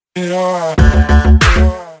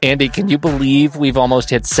Andy, can you believe we've almost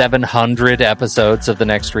hit 700 episodes of The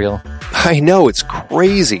Next Reel? I know, it's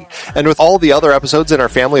crazy. And with all the other episodes in our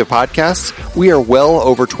family of podcasts, we are well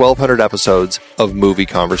over 1,200 episodes of movie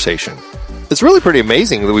conversation. It's really pretty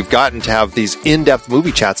amazing that we've gotten to have these in-depth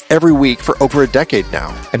movie chats every week for over a decade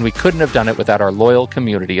now. And we couldn't have done it without our loyal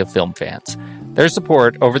community of film fans. Their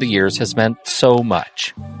support over the years has meant so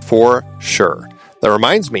much. For sure. That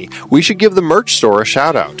reminds me, we should give the merch store a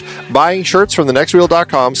shout out. Buying shirts from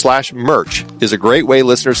thenextreel.com/merch is a great way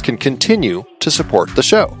listeners can continue to support the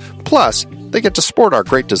show. Plus, they get to sport our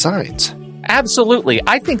great designs. Absolutely.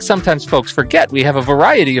 I think sometimes folks forget we have a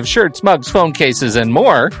variety of shirts, mugs, phone cases, and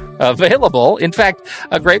more available. In fact,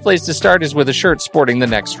 a great place to start is with a shirt sporting the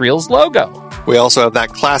Next Reel's logo. We also have that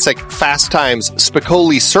classic Fast Times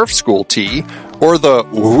Spicoli Surf School tee, or the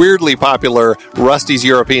weirdly popular Rusty's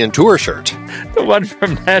European Tour shirt. The one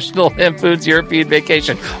from National Lampoon's European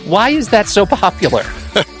Vacation. Why is that so popular?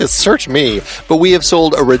 Search me, but we have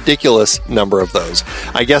sold a ridiculous number of those.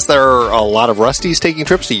 I guess there are a lot of Rustys taking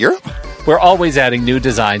trips to Europe? We're always adding new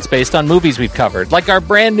designs based on movies we've covered, like our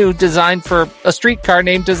brand new design for a streetcar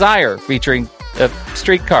named Desire, featuring a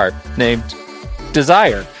streetcar named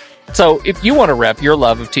Desire. So if you want to rep your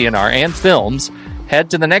love of TNR and films,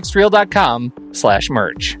 head to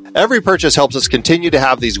thenextreel.com/merch. Every purchase helps us continue to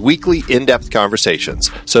have these weekly in-depth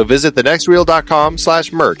conversations. So visit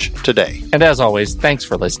thenextreel.com/merch today. And as always, thanks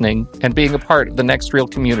for listening and being a part of the Next Reel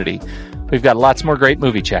community. We've got lots more great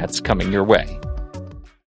movie chats coming your way.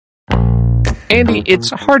 Andy,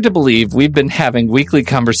 it's hard to believe we've been having weekly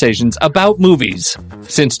conversations about movies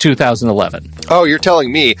since 2011. Oh, you're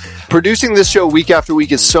telling me. Producing this show week after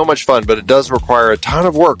week is so much fun, but it does require a ton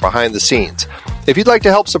of work behind the scenes. If you'd like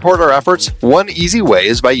to help support our efforts, one easy way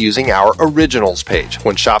is by using our Originals page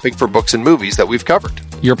when shopping for books and movies that we've covered.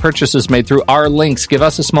 Your purchases made through our links give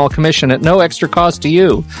us a small commission at no extra cost to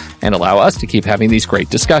you and allow us to keep having these great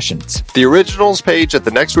discussions. The Originals page at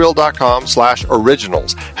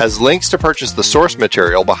thenextreel.com/originals has links to purchase the source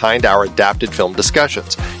material behind our adapted film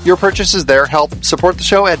discussions. Your purchases there help support the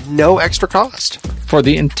show at no extra cost. For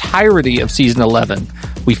the entirety of Season 11,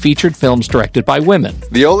 we featured films directed by women.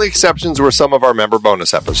 The only exceptions were some of our member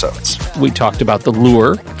bonus episodes. We talked about The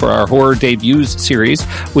Lure for our Horror Debuts series,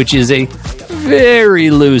 which is a very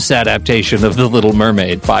loose adaptation of The Little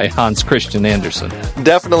Mermaid by Hans Christian Andersen.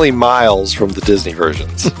 Definitely miles from the Disney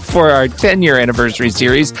versions. For our 10-year anniversary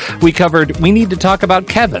series, we covered We Need to Talk About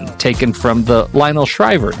Kevin, taken from the Lionel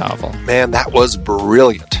Shriver novel. Man, that was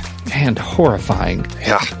brilliant. And horrifying.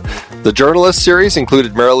 Yeah. The Journalist series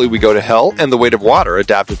included Merrily We Go to Hell and The Weight of Water,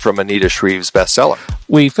 adapted from Anita Shreve's bestseller.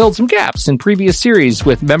 We filled some gaps in previous series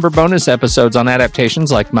with member bonus episodes on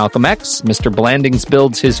adaptations like Malcolm X, Mr. Blandings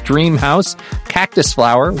Builds His Dream House, Cactus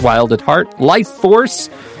Flower, Wild at Heart, Life Force,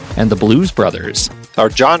 and The Blues Brothers. Our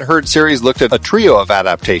John Hurd series looked at a trio of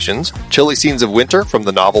adaptations: Chilly Scenes of Winter from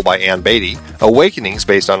the novel by Ann Beatty, Awakenings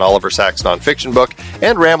based on Oliver Sacks' nonfiction book,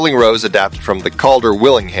 and Rambling Rose adapted from the Calder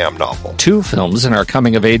Willingham novel. 2 films in our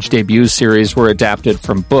coming-of-age debut series were adapted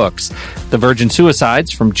from books: The Virgin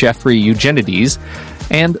Suicides from Jeffrey Eugenides,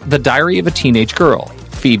 and The Diary of a Teenage Girl,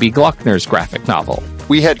 Phoebe Glockner's graphic novel.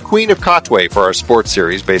 We had Queen of Katwe for our sports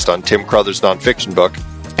series based on Tim Crothers' nonfiction book.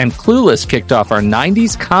 And Clueless kicked off our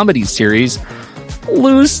 90s comedy series,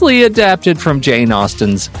 loosely adapted from Jane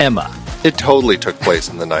Austen's Emma. It totally took place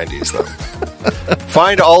in the 90s, though.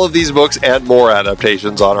 Find all of these books and more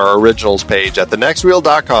adaptations on our Originals page at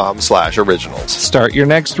thenextreel.com/originals. Start your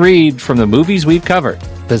next read from the movies we've covered.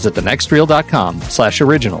 Visit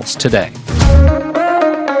thenextreel.com/originals today.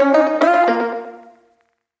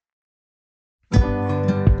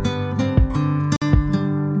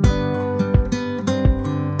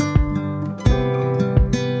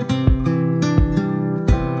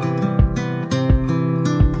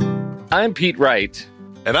 I'm Pete Wright.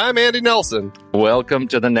 And I'm Andy Nelson. Welcome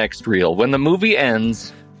to The Next Reel. When the movie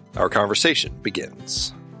ends, our conversation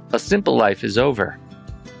begins. A simple life is over.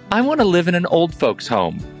 I want to live in an old folks'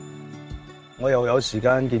 home. 我又有時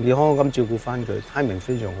間健健康康咁照顧返佢，timing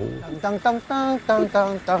非常好。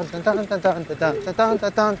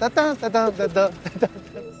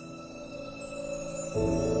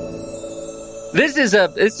 This is a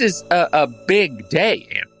big day,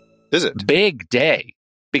 Andy. Is it? Big day.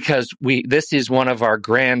 Because this is one of our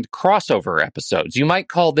grand crossover episodes. You might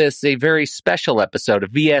call this a very special episode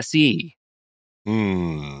of VSE.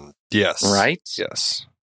 Yes. Right? Yes.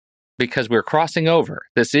 Because we're crossing over.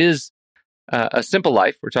 This is A Simple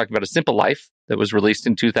Life. We're talking about A Simple Life that was released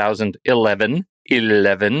in 2011.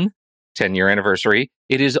 10-year anniversary.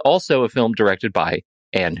 It is also a film directed by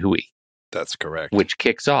Anne Hui. That's correct. Which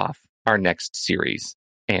kicks off our next series.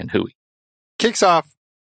 Anne Hui. Kicks off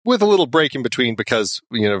with a little break in between because,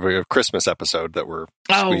 we have a Christmas episode that we're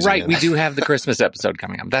right. in. We do have the Christmas episode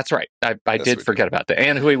coming up. That's right. I did forget about that.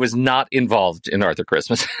 Anne Hui was not involved in Arthur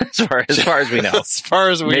Christmas as far as we know. As far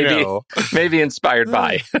as we know. Maybe inspired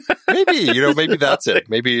by. maybe that's it.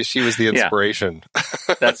 Maybe she was the inspiration.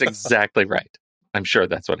 Yeah, that's exactly right. I'm sure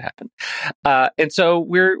that's what happened. And so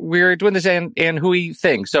we're doing this Anne Hui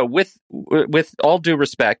thing. So with all due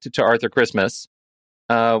respect to Arthur Christmas,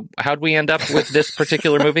 how'd we end up with this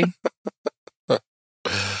particular movie?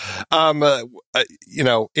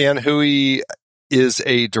 Anne Hui is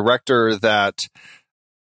a director that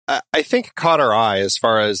I think caught our eye as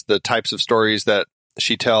far as the types of stories that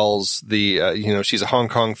she tells. She's a Hong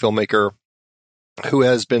Kong filmmaker who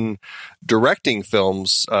has been directing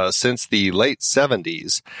films since the late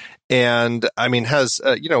 70s, and has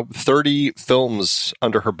 30 films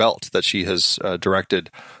under her belt that she has directed.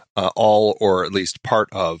 All or at least part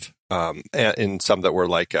of, in some that were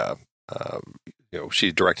like,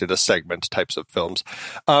 she directed a segment types of films.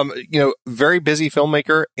 Very busy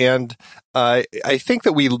filmmaker, and I think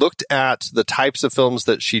that we looked at the types of films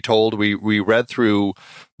that she told. We read through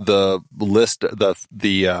the list.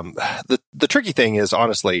 The tricky thing is,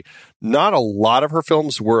 honestly, not a lot of her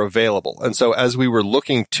films were available, and so as we were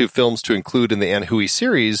looking to films to include in the Anne Hui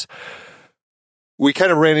series, we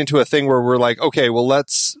kind of ran into a thing where we're like, okay, well,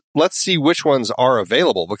 let's see which ones are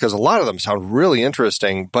available, because a lot of them sound really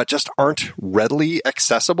interesting, but just aren't readily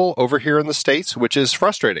accessible over here in the States, which is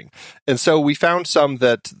frustrating. And so we found some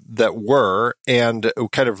that were, and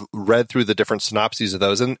kind of read through the different synopses of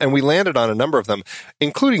those, and we landed on a number of them,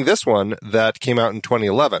 including this one that came out in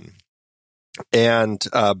 2011. And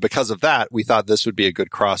because of that, we thought this would be a good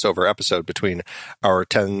crossover episode between our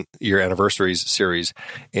 10-year anniversaries series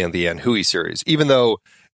and the Anne Hui series. Even though,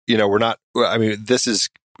 we're not, this is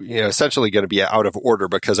essentially going to be out of order,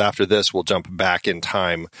 because after this, we'll jump back in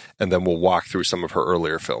time and then we'll walk through some of her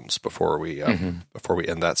earlier films before we end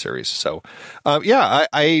that series. So,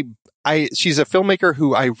 she's a filmmaker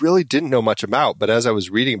who I really didn't know much about, but as I was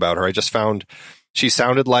reading about her, I just found she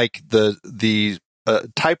sounded like the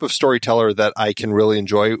type of storyteller that I can really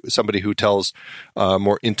enjoy, somebody who tells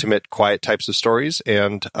more intimate, quiet types of stories.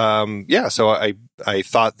 And so I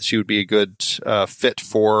thought she would be a good fit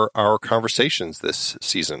for our conversations this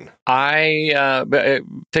season. I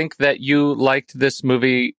think that you liked this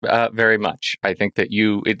movie very much. I think that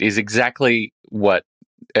it is exactly what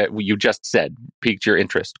you just said, piqued your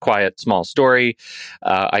interest. Quiet, small story.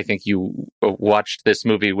 I think you watched this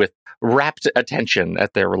movie with rapt attention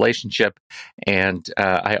at their relationship, and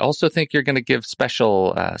I also think you're going to give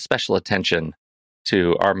special attention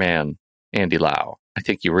to our man Andy Lau. I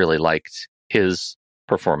think you really liked his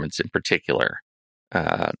performance in particular.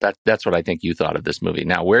 That's what I think you thought of this movie.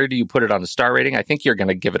 Now, where do you put it on the star rating? I think you're going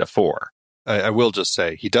to give it a 4. I will just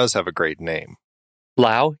say he does have a great name,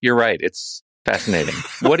 Lau. You're right. It's fascinating.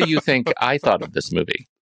 What do you think I thought of this movie?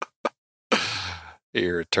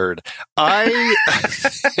 You're a turd. I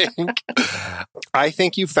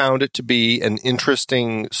think you found it to be an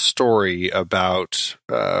interesting story about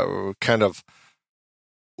kind of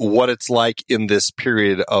what it's like in this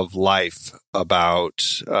period of life,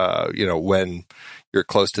 about when you're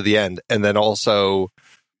close to the end, and then also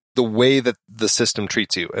the way that the system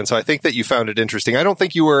treats you. And so I think that you found it interesting. I don't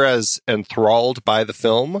think you were as enthralled by the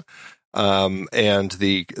film and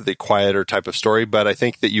the quieter type of story, but I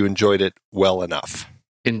think that you enjoyed it well enough.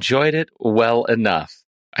 Enjoyed it well enough.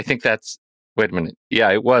 I think that's, wait a minute.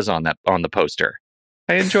 Yeah, it was on the poster.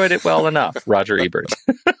 I enjoyed it well enough, Roger Ebert.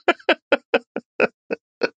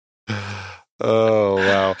 Oh,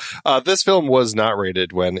 wow. This film was not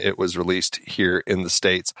rated when it was released here in the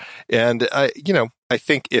States. And, I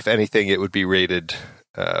think if anything, it would be rated,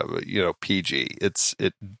 PG.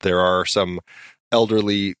 There are some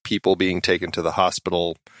elderly people being taken to the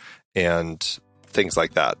hospital and things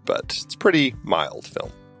like that, but it's pretty mild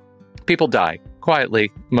film. People die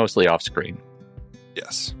quietly, mostly off screen.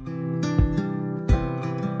 Yes.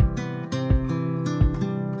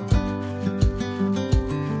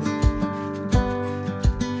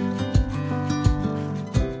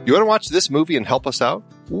 You want to watch this movie and help us out?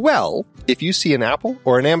 Well, if you see an Apple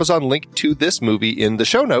or an Amazon link to this movie in the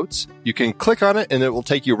show notes, you can click on it and it will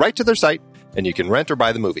take you right to their site, and you can rent or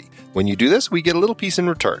buy the movie. When you do this, we get a little piece in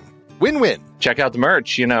return. Win-win. Check out the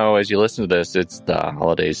merch. As you listen to this, it's the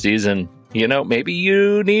holiday season. Maybe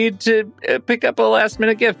you need to pick up a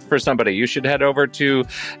last-minute gift for somebody. You should head over to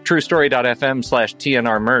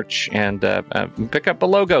truestory.fm/TNR merch and pick up a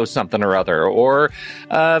logo, something or other, or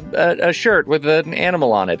a shirt with an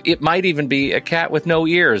animal on it. It might even be a cat with no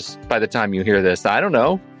ears by the time you hear this. I don't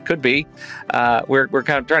know. Could be. We're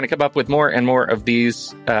kind of trying to come up with more and more of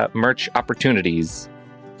these merch opportunities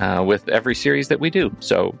with every series that we do.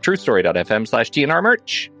 So truestory.fm/TNR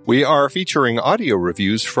merch. We are featuring audio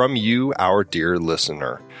reviews from you, our dear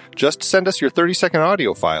listener. Just send us your 30-second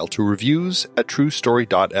audio file to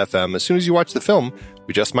reviews@truestory.fm. As soon as you watch the film,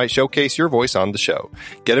 we just might showcase your voice on the show.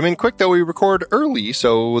 Get them in quick, though. We record early,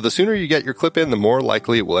 so the sooner you get your clip in, the more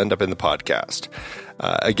likely it will end up in the podcast.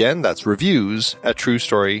 Again, that's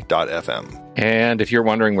reviews@truestory.fm. And if you're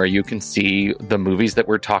wondering where you can see the movies that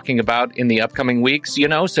we're talking about in the upcoming weeks,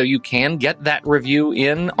 so you can get that review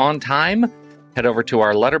in on time, head over to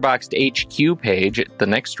our Letterboxd HQ page at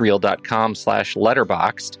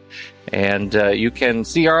thenextreel.com/letterboxd. And you can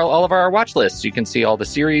see all of our watch lists. You can see all the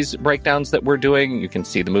series breakdowns that we're doing. You can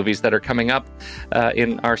see the movies that are coming up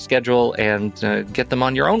in our schedule and get them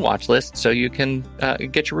on your own watch list so you can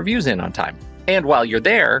get your reviews in on time. And while you're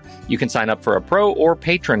there, you can sign up for a pro or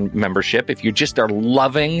patron membership if you just are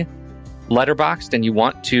loving Letterboxd and you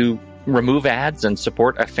want to remove ads and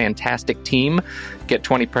support a fantastic team. Get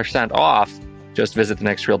 20% off. Just visit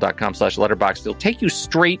thenextreel.com/letterboxd. It'll take you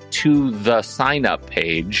straight to the sign-up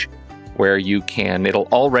page where it'll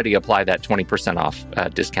already apply that 20% off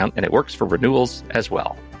discount, and it works for renewals as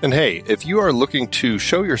well. And hey, if you are looking to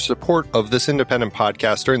show your support of this independent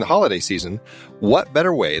podcast during the holiday season, what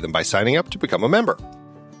better way than by signing up to become a member?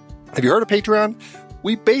 Have you heard of Patreon?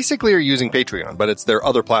 We basically are using Patreon, but it's their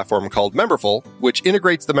other platform called Memberful, which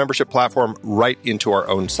integrates the membership platform right into our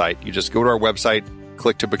own site. You just go to our website,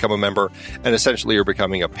 click to become a member, and essentially you're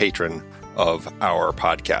becoming a patron of our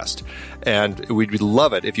podcast. And we'd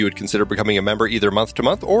love it if you would consider becoming a member either month to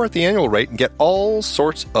month or at the annual rate and get all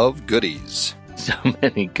sorts of goodies. So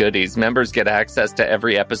many goodies. Members get access to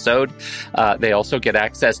every episode. They also get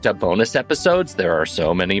access to bonus episodes. There are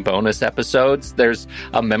so many bonus episodes. There's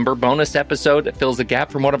a member bonus episode that fills a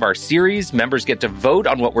gap from one of our series. Members get to vote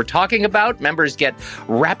on what we're talking about. Members get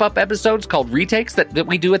wrap-up episodes called retakes that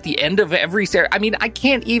we do at the end of every series. I mean, I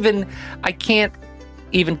can't even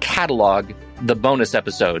catalog the bonus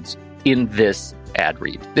episodes in this ad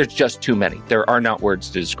read. There's just too many. There are not words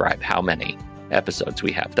to describe how many episodes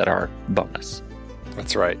we have that are bonus.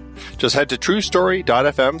 That's right. Just head to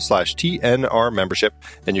truestory.fm/TNR membership,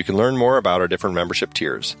 and you can learn more about our different membership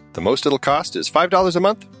tiers. The most it'll cost is $5 a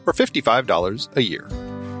month or $55 a year.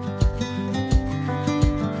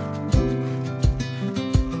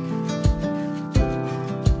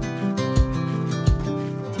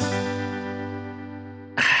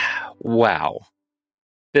 Wow.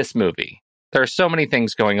 This movie. There are so many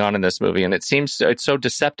things going on in this movie, and it's so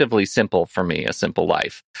deceptively simple for me, A Simple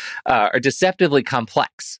Life. Or deceptively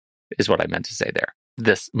complex is what I meant to say there.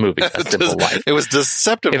 This movie, A Simple Life. It was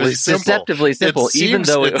deceptively simple. Even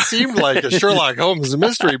though it seemed like a Sherlock Holmes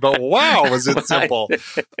mystery, but wow, was it simple.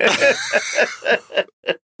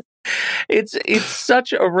 It's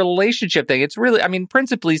such a relationship thing. It's really,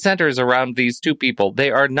 principally centers around these two people.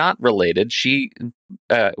 They are not related. She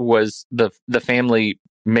was the family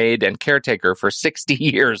maid and caretaker for 60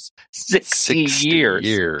 years. 60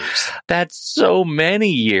 years. That's so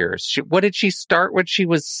many years. What did she start when she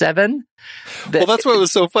was 7? Well, that's what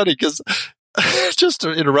was so funny, because just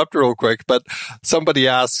to interrupt real quick, but somebody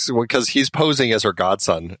asks, because he's posing as her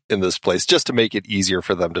godson in this place, just to make it easier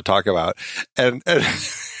for them to talk about. And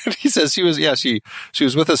he says she was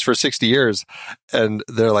with us for 60 years. And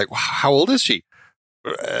they're like, wow, how old is she?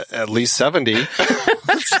 At least 70.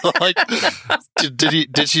 So,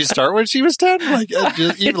 did she start when she was 10?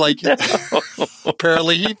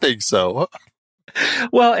 Apparently he thinks so.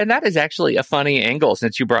 Well, and that is actually a funny angle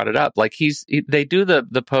since you brought it up. They do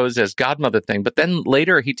the pose as godmother thing, but then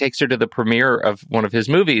later he takes her to the premiere of one of his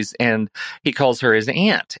movies and he calls her his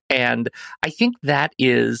aunt. And I think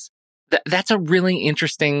that's a really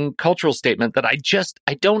interesting cultural statement that I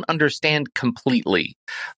don't understand completely.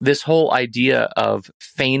 This whole idea of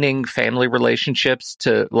feigning family relationships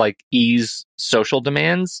to ease social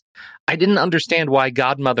demands. I didn't understand why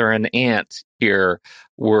godmother and aunt here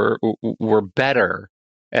were better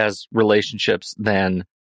as relationships than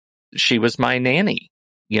she was my nanny.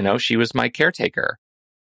 She was my caretaker.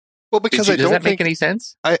 Well, because does that make any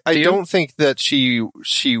sense? I don't think that she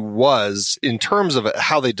was, in terms of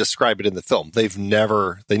how they describe it in the film. They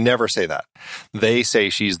never say that. They say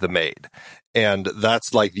she's the maid. And that's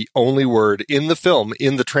the only word in the film,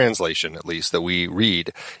 in the translation at least, that we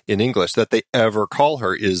read in English, that they ever call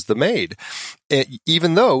her is the maid.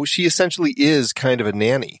 Even though she essentially is kind of a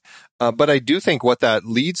nanny. But I do think what that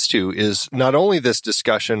leads to is not only this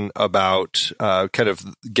discussion about kind of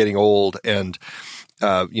getting old and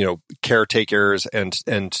caretakers and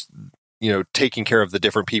taking care of the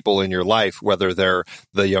different people in your life, whether they're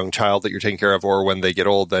the young child that you're taking care of, or when they get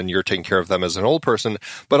old, then you're taking care of them as an old person,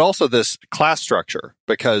 but also this class structure,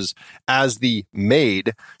 because as the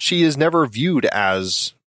maid, she is never viewed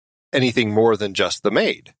as anything more than just the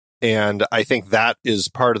maid. And I think that is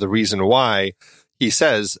part of the reason why he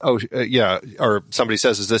says, or somebody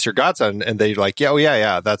says, "Is this your godson?" And they like,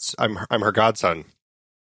 yeah, I'm her godson.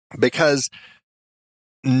 Because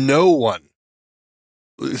no one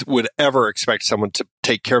would ever expect someone to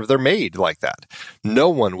take care of their maid like that. No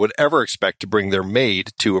one would ever expect to bring their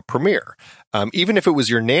maid to a premiere. Even if it was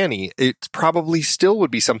your nanny, it probably still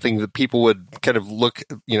would be something that people would kind of look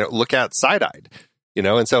at side-eyed.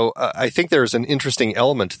 And so I think there's an interesting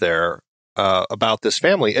element there about this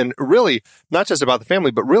family, and really not just about the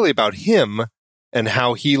family, but really about him and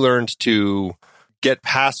how he learned to get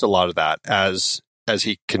past a lot of that as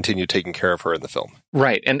he continued taking care of her in the film.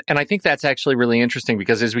 Right. And I think that's actually really interesting,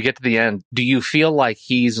 because as we get to the end, do you feel like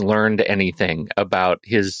he's learned anything about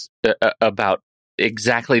about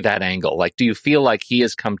exactly that angle? Like, do you feel like he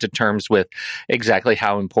has come to terms with exactly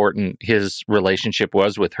how important his relationship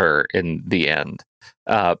was with her in the end?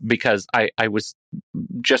 Because I was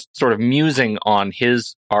just sort of musing on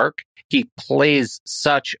his arc. He plays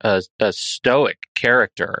such a stoic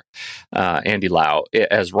character, Andy Lau,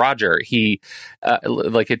 as Roger. He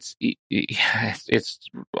it's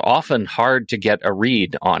often hard to get a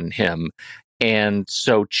read on him. And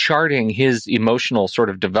so charting his emotional sort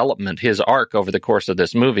of development, his arc over the course of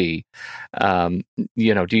this movie, do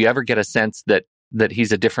you ever get a sense that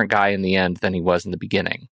he's a different guy in the end than he was in the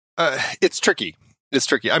beginning? It's tricky. It's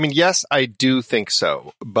tricky. I mean, yes, I do think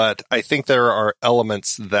so, but I think there are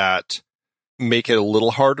elements that make it a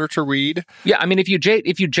little harder to read. Yeah, I mean, if you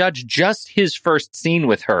judge just his first scene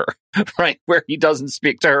with her, right, where he doesn't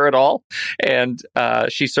speak to her at all, and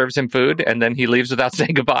she serves him food, and then he leaves without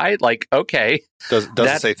saying goodbye, like, okay.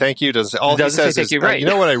 Doesn't say thank you. All he says is, right. You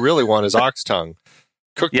know what I really want is ox tongue.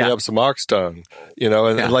 Cook me up some ox tongue,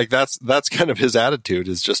 and like that's kind of his attitude.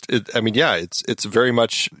 Is just, it's very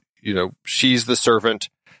much, she's the servant,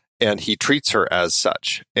 and he treats her as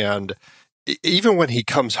such. And even when he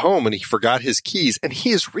comes home and he forgot his keys, and he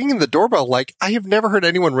is ringing the doorbell, like, I have never heard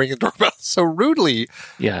anyone ring the doorbell so rudely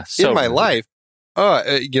in my life.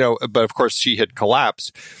 But of course she had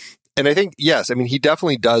collapsed. And I think, yes, I mean, he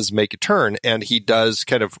definitely does make a turn, and he does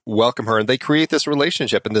kind of welcome her, and they create this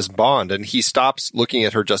relationship and this bond, and he stops looking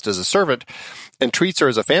at her just as a servant and treats her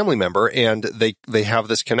as a family member, and they have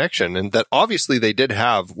this connection, and that obviously they did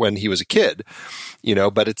have when he was a kid,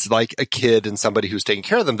 but it's like a kid and somebody who's taking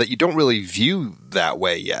care of them that you don't really view that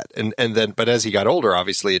way yet. And then, but as he got older,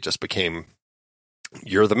 obviously it just became,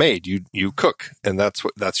 you're the maid, you cook, and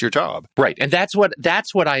that's your job. Right. And that's what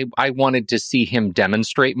I wanted to see him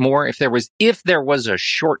demonstrate more. If there was a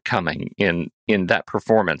shortcoming in that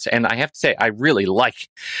performance. And I have to say,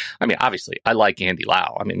 obviously I like Andy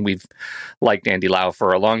Lau. I mean, we've liked Andy Lau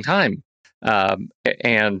for a long time.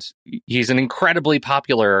 And he's an incredibly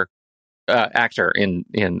popular actor in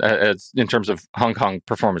terms of Hong Kong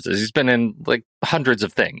performances. He's been in like hundreds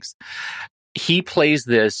of things. He plays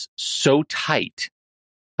this so tight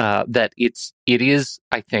that it is,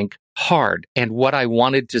 I think, hard. And what I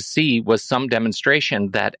wanted to see was some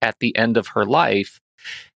demonstration that at the end of her life,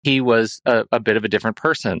 he was a bit of a different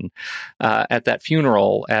person. At that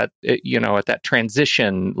funeral, at that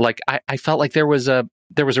transition, like I felt like there was a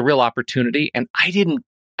real opportunity, and I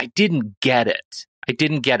didn't get it. I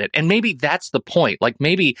didn't get it. And maybe that's the point. Like,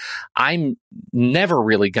 maybe I'm never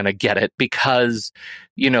really going to get it because,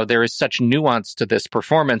 there is such nuance to this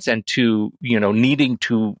performance, and to, needing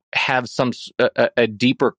to have a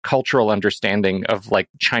deeper cultural understanding of like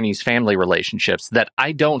Chinese family relationships that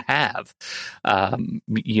I don't have,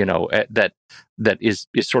 that is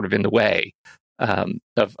sort of in the way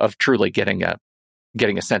of truly getting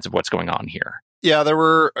a sense of what's going on here. Yeah, there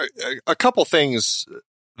were a couple things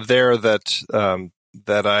there that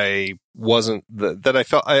I wasn't, that I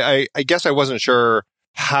felt, I guess I wasn't sure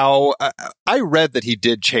how. I read that he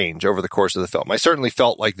did change over the course of the film. I certainly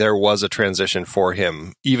felt like there was a transition for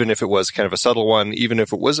him, even if it was kind of a subtle one, even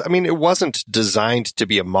if it was, it wasn't designed to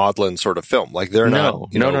be a maudlin sort of film. Like, they're not,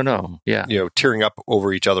 yeah, tearing up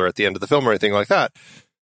over each other at the end of the film or anything like that.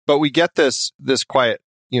 But we get this quiet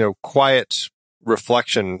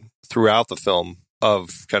reflection throughout the film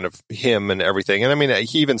of kind of him and everything. And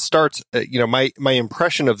he even starts, my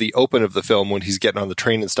impression of the open of the film, when he's getting on the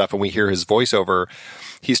train and stuff and we hear his voiceover,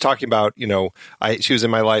 he's talking about, she was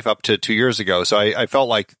in my life up to 2 years ago. So I felt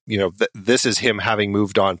like, this is him having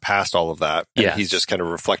moved on past all of that. And he's just kind of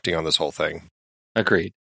reflecting on this whole thing.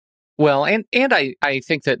 Agreed. Well, and I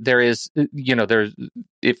think that there is, there's,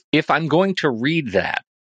 if I'm going to read that,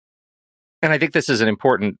 and I think this is an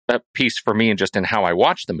important piece for me and just in how I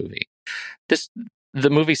watch the movie, the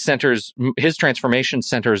movie centers, his transformation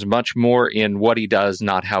centers much more in what he does,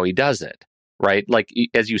 not how he does it, right? Like,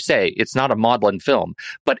 as you say, it's not a maudlin film,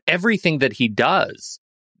 but everything that he does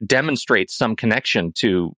demonstrates some connection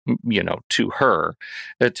to her,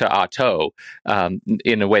 to Ato,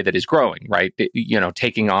 in a way that is growing, right?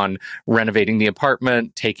 Taking on renovating the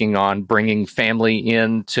apartment, taking on bringing family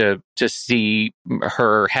in to see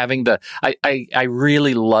her, having I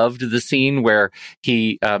really loved the scene where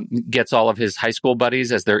he gets all of his high school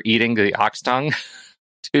buddies as they're eating the ox tongue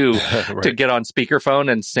to Right. to get on speakerphone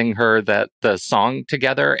and sing her the song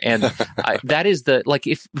together. And that is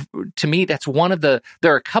to me, that's one of there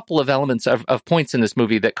are a couple of elements of points in this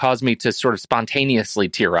movie that cause me to sort of spontaneously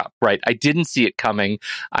tear up, right? I didn't see it coming.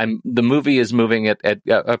 The movie is moving at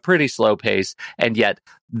a pretty slow pace. And yet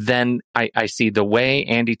then I see the way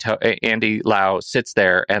Andy Lau sits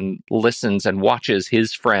there and listens and watches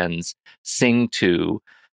his friends sing to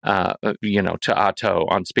Ato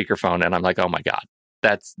on speakerphone. And I'm like, oh my God.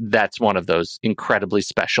 That's one of those incredibly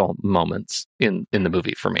special moments in the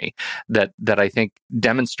movie for me that I think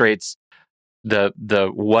demonstrates the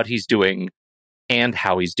what he's doing and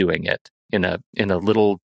how he's doing it in a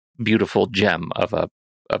little beautiful gem of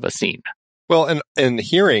a scene. Well, and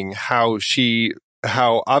hearing how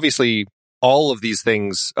obviously all of these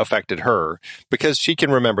things affected her because she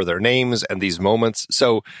can remember their names and these moments.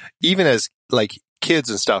 So even as like kids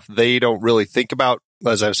and stuff, they don't really think about,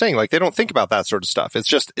 as I was saying, like they don't think about that sort of stuff.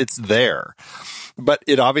 It's there. But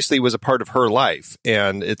it obviously was a part of her life.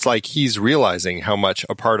 And it's like he's realizing how much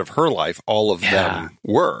a part of her life all of them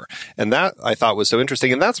were. And that I thought was so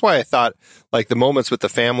interesting. And that's why I thought like the moments with the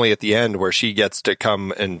family at the end where she gets to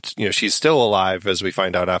come and, she's still alive, as we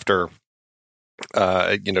find out after,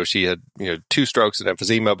 she had, 2 strokes and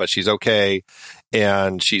emphysema, but she's okay.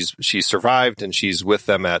 And she's survived and she's with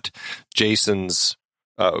them at Jason's,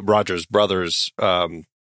 Roger's brother's,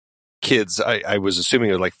 kids. I was assuming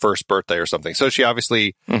it was like first birthday or something. So she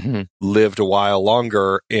obviously lived a while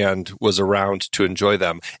longer and was around to enjoy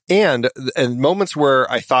them. And moments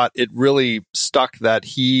where I thought it really stuck that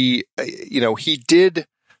he did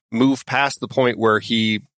move past the point where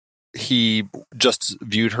he just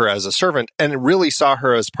viewed her as a servant and really saw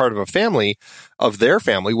her as part of a family, of their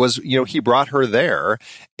family. Was, he brought her there.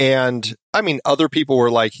 And I mean, other people were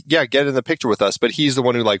like, yeah, get in the picture with us. But he's the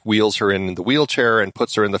one who like wheels her in the wheelchair and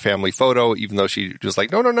puts her in the family photo, even though she was like,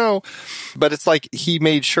 no. But it's like he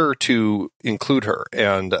made sure to include her.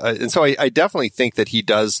 And so I definitely think that he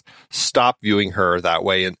does stop viewing her that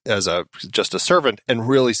way and as just a servant and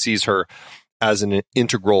really sees her as an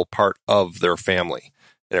integral part of their family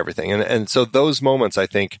and everything. And so those moments, I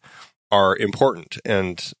think, are important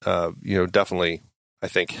and, definitely, I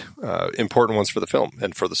think, important ones for the film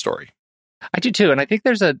and for the story. I do too. And I think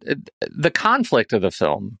there's the conflict of the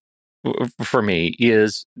film for me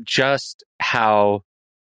is just how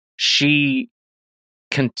she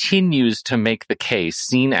continues to make the case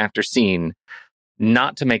scene after scene,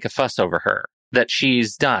 not to make a fuss over her, that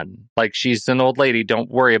she's done. Like, she's an old lady. Don't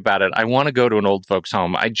worry about it. I want to go to an old folks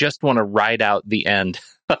home. I just want to ride out the end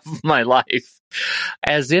of my life,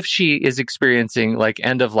 as if she is experiencing like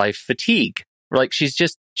end of life fatigue. Like she's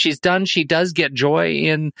done. She does get joy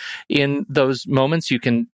in those moments. You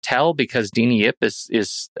can tell because Deanie Yip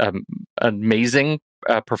is an amazing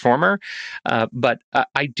performer. But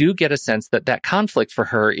I do get a sense that conflict for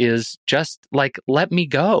her is just like, let me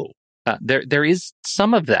go. There is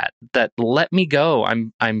some of that let me go.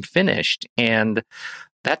 I'm finished. And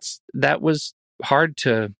that was hard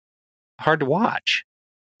to watch.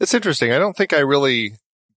 It's interesting. I don't think I really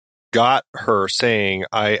got her saying,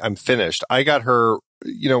 I'm finished. I got her,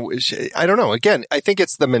 I don't know. Again, I think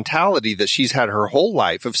it's the mentality that she's had her whole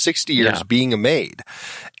life of 60 years being a maid.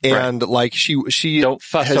 And like she don't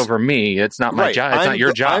fuss over me. It's not my job. It's not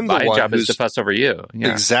your job. My job is to fuss over you.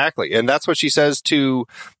 Yeah. Exactly. And that's what she says to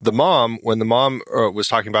the mom when the mom was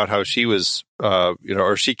talking about how she was, I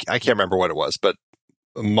can't remember what it was, but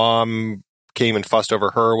mom came and fussed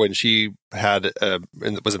over her when she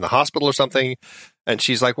was in the hospital or something. And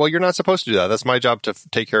she's like, well, you're not supposed to do that. That's my job to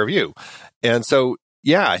take care of you. And so,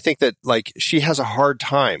 yeah, I think that like she has a hard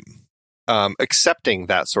time accepting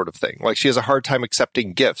that sort of thing. Like she has a hard time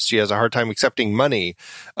accepting gifts. She has a hard time accepting money.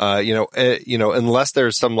 Unless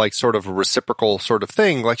there's some like sort of reciprocal sort of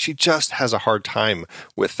thing, like she just has a hard time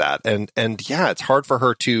with that. And yeah, it's hard for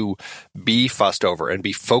her to be fussed over and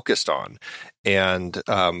be focused on. And,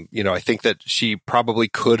 I think that she probably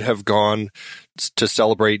could have gone to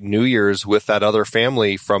celebrate New Year's with that other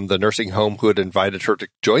family from the nursing home who had invited her to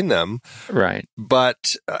join them. Right.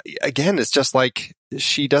 But again, it's just like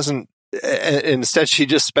she doesn't, instead she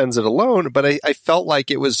just spends it alone. But I felt like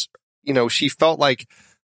it was, she felt like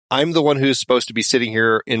I'm the one who's supposed to be sitting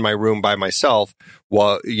here in my room by myself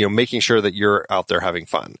while, making sure that you're out there having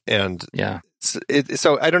fun. And yeah,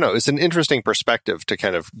 so I don't know. It's an interesting perspective to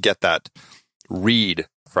kind of get that read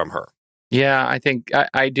from her. Yeah, I think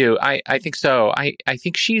I do. I think so. I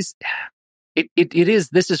think she's, it is,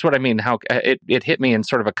 this is what I mean, how it hit me in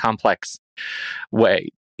sort of a complex way.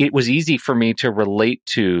 It was easy for me to relate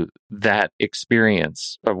to that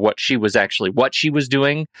experience of what she was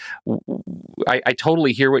doing. I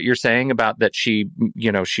totally hear what you're saying about that. She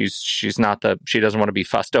doesn't want to be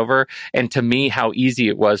fussed over. And to me, how easy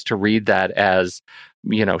it was to read that as,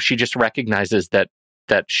 she just recognizes that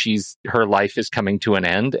her life is coming to an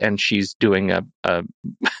end, and she's doing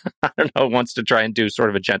wants to try and do sort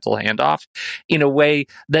of a gentle handoff in a way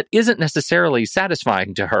that isn't necessarily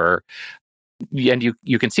satisfying to her. And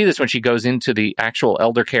you can see this when she goes into the actual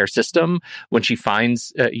elder care system, when she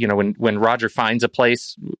finds, when Roger finds a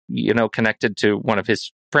place, connected to one of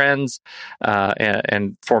his friends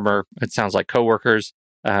and former, it sounds like coworkers,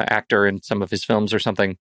 actor in some of his films or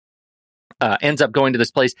something. Ends up going to this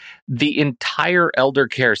place. The entire elder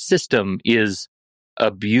care system is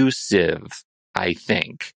abusive, I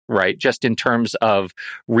think, right? Just in terms of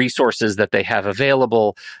resources that they have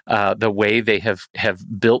available, the way they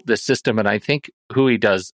have built this system. And I think Hui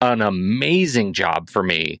does an amazing job for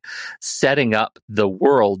me setting up the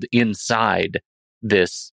world inside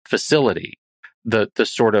this facility. The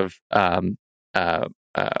sort of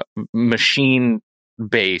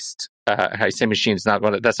machine-based, I say machines, that's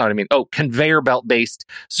not what I mean. Oh, conveyor belt based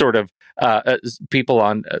sort of people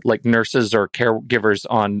on like nurses or caregivers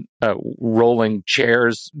on rolling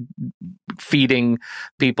chairs, feeding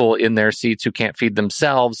people in their seats who can't feed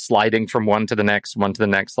themselves, sliding from one to the next,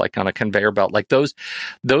 like on a conveyor belt. Like those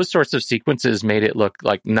sorts of sequences made it look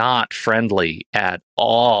like not friendly at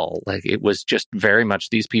all. Like it was just very much,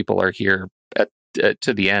 these people are here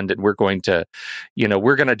to the end, and we're going to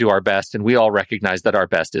do our best, and we all recognize that our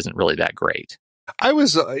best isn't really that great. I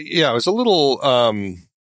was a little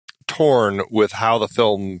torn with how the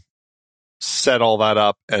film set all that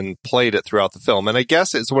up and played it throughout the film. And I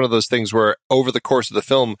guess it's one of those things where over the course of the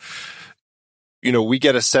film, we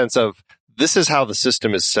get a sense of this is how the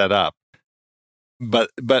system is set up.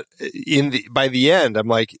 But by the end, I'm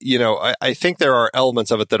like, I think there are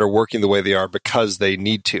elements of it that are working the way they are because they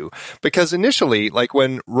need to. Because initially, like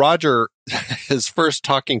when Roger is first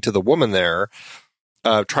talking to the woman there,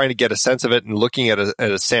 trying to get a sense of it and looking at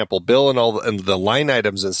a sample bill and the line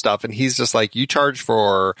items and stuff, and he's just like, you charge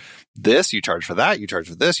for this, you charge for that, you charge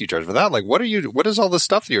for this, you charge for that. Like, what is all this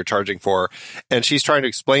stuff that you're charging for? And she's trying to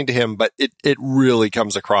explain to him, but it really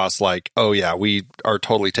comes across like, oh yeah, we are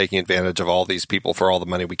totally taking advantage of all these people for all the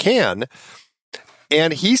money we can.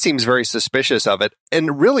 And he seems very suspicious of it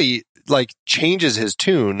and really like changes his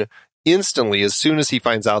tune instantly as soon as he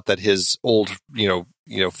finds out that his old,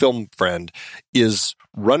 film friend is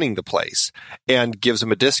running the place and gives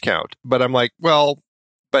him a discount. But I'm like, well,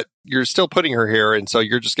 but you're still putting her here, and so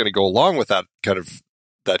you're just going to go along with that kind of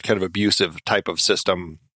abusive type of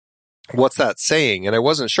system. What's that saying? And I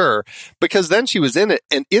wasn't sure, because then she was in it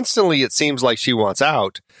and instantly it seems like she wants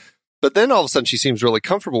out. But then all of a sudden she seems really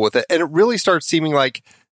comfortable with it, and it really starts seeming like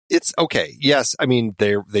it's okay. Yes, I mean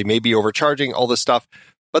they may be overcharging all this stuff,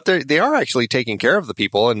 but they are actually taking care of the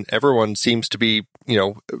people, and everyone seems to be,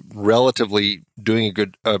 relatively doing a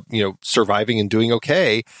good, surviving and doing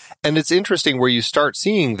okay. And it's interesting where you start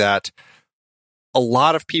seeing that a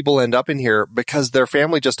lot of people end up in here because their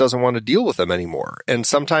family just doesn't want to deal with them anymore. And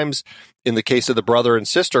sometimes in the case of the brother and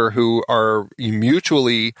sister who are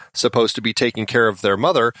mutually supposed to be taking care of their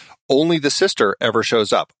mother, only the sister ever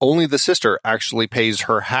shows up. Only the sister actually pays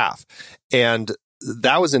her half. And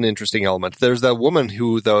that was an interesting element. There's that woman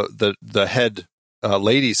who the head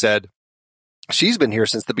lady said, she's been here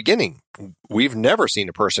since the beginning. We've never seen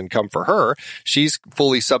a person come for her. She's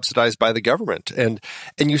fully subsidized by the government. And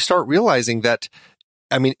you start realizing that,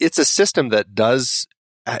 I mean, it's a system that does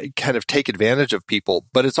kind of take advantage of people,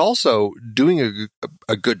 but it's also doing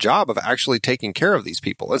a good job of actually taking care of these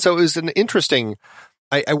people. And so it was an interesting,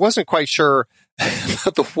 I wasn't quite sure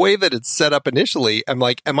But the way that it's set up initially, I'm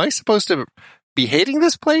like, am I supposed to be hating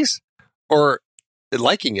this place or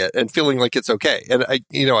liking it and feeling like it's okay? And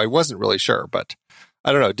I wasn't really sure, but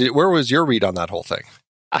I don't know. Where was your read on that whole thing?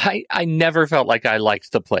 I never felt like I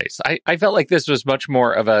liked the place. I felt like this was much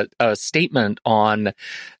more of a statement on,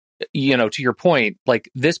 to your point, like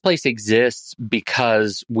this place exists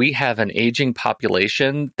because we have an aging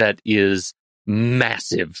population that is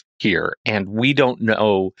massive here, and we don't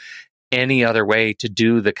know any other way to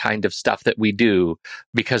do the kind of stuff that we do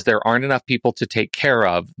because there aren't enough people to take care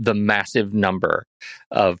of the massive number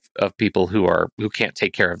of people who can't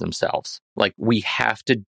take care of themselves. Like we have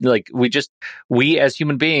to, we as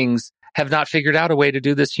human beings have not figured out a way to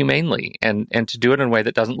do this humanely and to do it in a way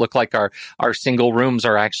that doesn't look like our single rooms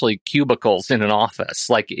are actually cubicles in an office.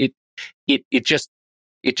 Like it just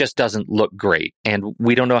doesn't look great, and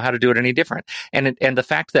we don't know how to do it any different. And the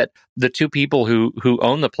fact that the two people who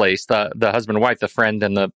own the place, the husband and wife, the friend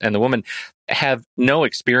and the woman, have no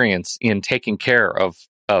experience in taking care of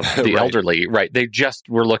the Right. elderly, right? They just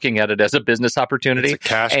were looking at it as a business opportunity. It's a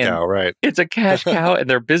cash cow, right? It's a cash cow, and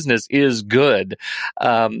their business is good.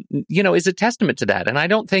 Is a testament to that. And I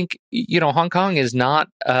don't think Hong Kong is not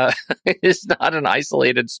is not an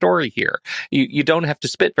isolated story here. You don't have to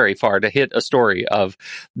spit very far to hit a story of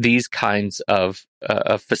these kinds of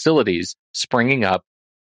facilities springing up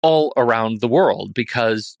all around the world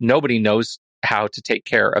because nobody knows how to take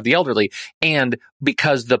care of the elderly. And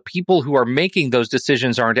because the people who are making those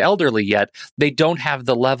decisions aren't elderly yet, they don't have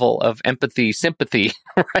the level of empathy, sympathy,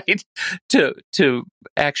 right? To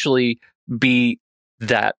actually be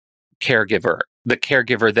that caregiver, the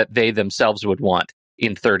caregiver that they themselves would want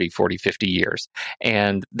in 30, 40, 50 years.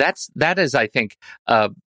 And that is, I think,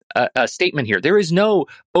 a statement here. There is no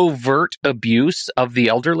overt abuse of the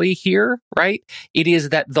elderly here, right? It is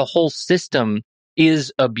that the whole system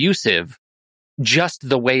is abusive just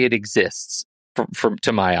the way it exists from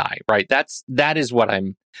to my eye, right? That is what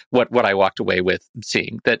I walked away with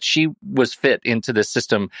seeing, that she was fit into this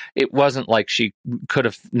system. It wasn't like she could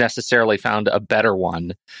have necessarily found a better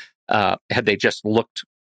one had they just looked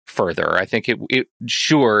further. I think it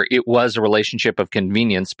was a relationship of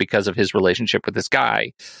convenience because of his relationship with this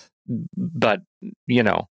guy, but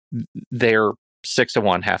they're 6 of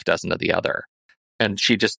one, half dozen of the other, and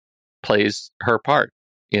she just plays her part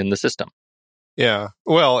in the system. Yeah.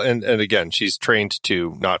 Well, and again, she's trained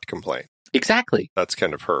to not complain. Exactly. That's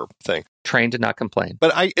kind of her thing. Trained to not complain.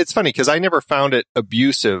 But it's funny because I never found it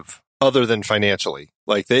abusive other than financially.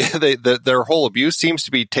 Like their whole abuse seems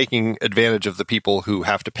to be taking advantage of the people who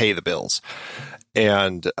have to pay the bills.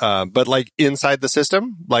 And, but like inside the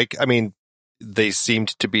system, they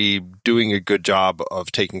seemed to be doing a good job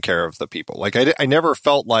of taking care of the people. Like I never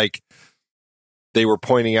felt like they were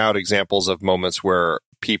pointing out examples of moments where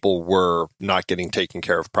people were not getting taken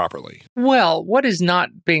care of properly. Well, what is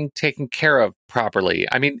not being taken care of properly?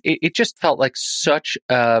 I mean, it just felt like such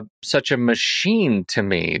a machine to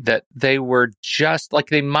me that they were just like,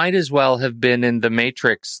 they might as well have been in the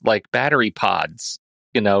Matrix, like battery pods,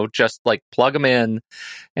 just like plug them in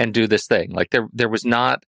and do this thing. Like there was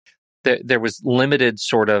not, there was limited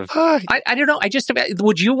sort of, I don't know.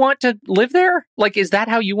 Would you want to live there? Like, is that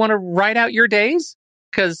how you want to write out your days?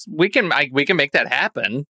 Because we can make that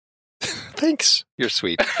happen. Thanks. You're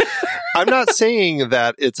sweet. I'm not saying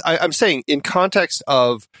that I'm saying in context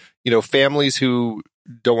of, families who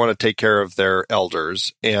don't want to take care of their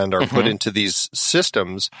elders and are put into these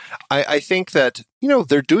systems. I think that,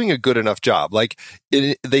 they're doing a good enough job. Like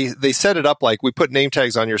they set it up like we put name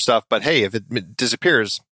tags on your stuff, but hey, if it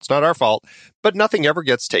disappears, it's not our fault, but nothing ever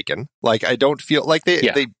gets taken. Like, I don't feel like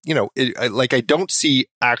I don't see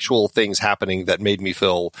actual things happening that made me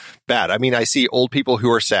feel bad. I mean, I see old people who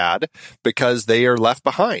are sad because they are left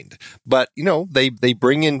behind, but they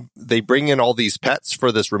bring in all these pets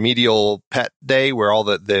for this remedial pet day where all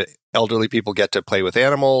the elderly people get to play with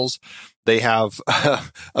animals. They have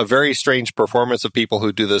a very strange performance of people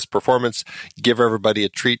who do this performance, give everybody a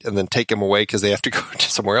treat and then take them away because they have to go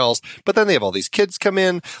to somewhere else. But then they have all these kids come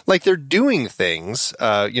in, like they're doing things,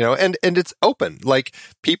 and it's open. Like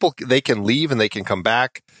people, they can leave and they can come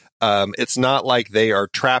back. It's not like they are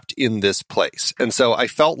trapped in this place. And so I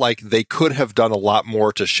felt like they could have done a lot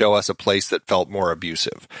more to show us a place that felt more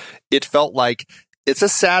abusive. It felt like it's a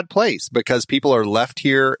sad place because people are left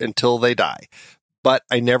here until they die. But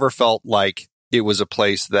I never felt like it was a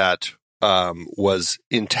place that was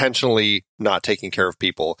intentionally not taking care of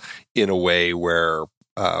people in a way where,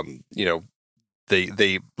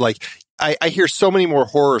 they like, I hear so many more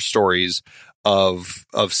horror stories of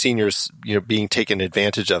seniors, being taken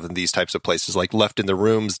advantage of in these types of places, like left in the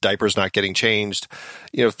rooms, diapers not getting changed,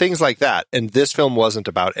 things like that. And this film wasn't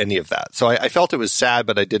about any of that. So I felt it was sad,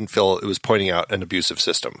 but I didn't feel it was pointing out an abusive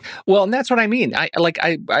system. Well, and that's what I mean.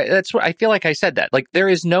 That's what I feel like I said that. Like, there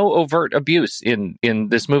is no overt abuse in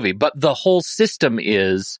this movie, but the whole system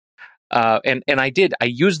is. And I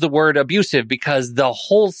used the word abusive because the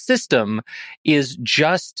whole system is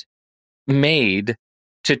just made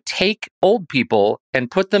to take old people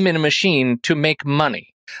and put them in a machine to make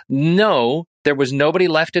money. No, there was nobody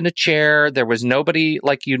left in a chair. There was nobody,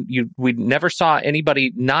 like, we never saw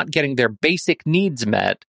anybody not getting their basic needs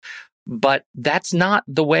met. But that's not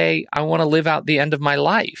the way I want to live out the end of my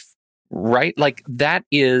life, right? Like, that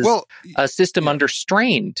is a system under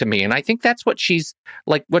strain to me. And I think that's what she's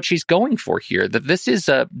going for here, that this is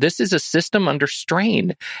a system under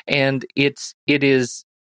strain. And it's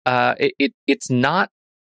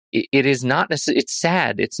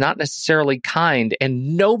sad. It's not necessarily kind.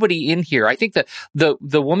 And nobody in here, I think that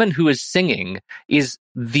the woman who is singing is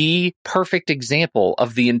the perfect example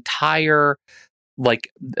of the entire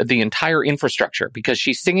infrastructure, because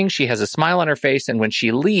she's singing, she has a smile on her face, and when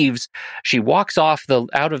she leaves, she walks off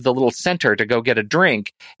out of the little center to go get a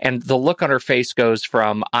drink, and the look on her face goes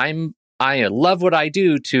from I love what I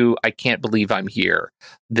do to I can't believe I'm here.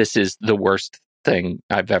 This is the worst thing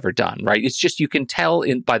I've ever done, right? It's just, you can tell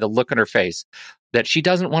by the look on her face that she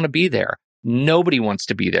doesn't want to be there. Nobody wants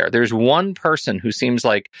to be there. There's one person who seems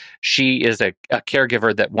like she is a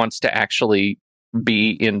caregiver that wants to actually be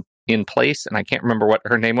in place, and I can't remember what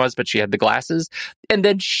her name was, but she had the glasses. And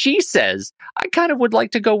then she says, I kind of would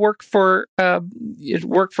like to go work for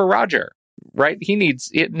Roger, right? He needs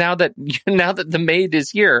it now that the maid is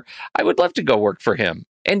here. I would love to go work for him.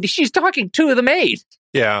 And she's talking to the maid.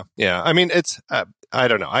 Yeah. I mean, it's I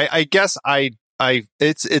don't know. I guess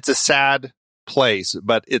it's a sad place,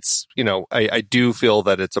 but it's, I do feel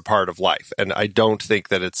that it's a part of life, and I don't think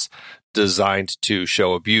that it's designed to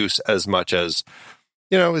show abuse as much as,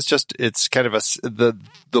 it's kind of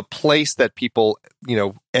the place that people,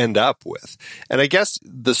 end up with. And I guess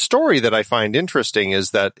the story that I find interesting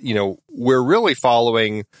is that, we're really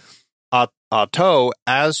following Atto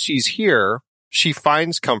as she's here. She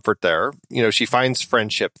finds comfort there. She finds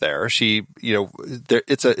friendship there. She,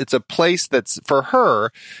 it's a place that's, for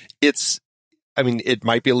her, it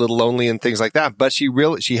might be a little lonely and things like that, but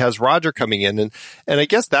she has Roger coming in. And I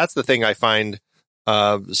guess that's the thing I find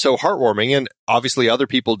so heartwarming, and obviously other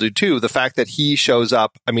people do too. The fact that he shows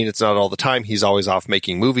up, it's not all the time. He's always off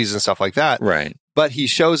making movies and stuff like that. Right. But he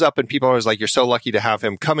shows up and people are always like, you're so lucky to have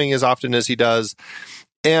him coming as often as he does,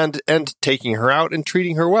 and taking her out and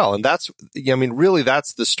treating her well. And that's, really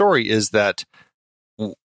that's the story, is that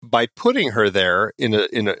by putting her there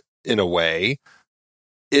in a way,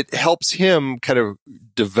 it helps him kind of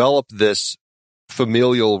develop this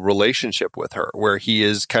familial relationship with her, where he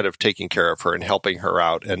is kind of taking care of her and helping her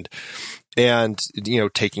out, and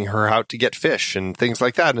taking her out to get fish and things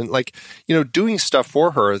like that, and doing stuff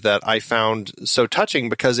for her that I found so touching,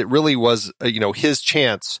 because it really was his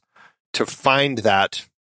chance to find that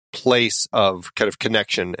place of kind of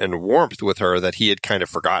connection and warmth with her that he had kind of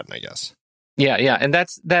forgotten, I guess. Yeah, and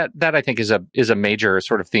that I think is a major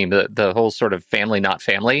sort of theme, the whole sort of family not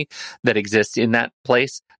family that exists in that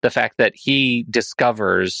place. The fact that he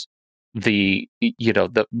discovers the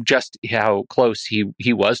just how close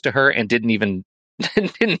he was to her, and didn't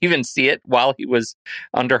even see it while he was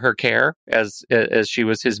under her care as she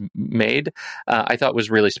was his maid. I thought was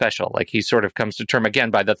really special. Like, he sort of comes to term again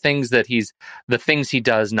by the things he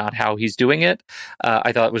does, not how he's doing it.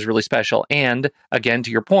 I thought it was really special. And again,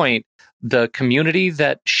 to your point, the community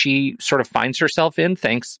that she sort of finds herself in,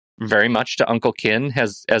 thanks very much to Uncle Kin,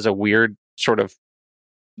 as a weird sort of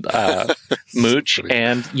mooch,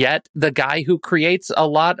 and yet the guy who creates a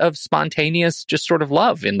lot of spontaneous just sort of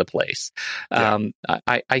love in the place.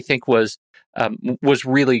 I think was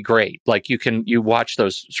really great. Like, you watch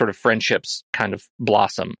those sort of friendships kind of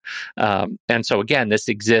blossom. And so again, this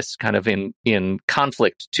exists kind of in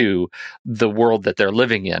conflict to the world that they're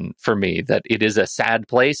living in, for me, that it is a sad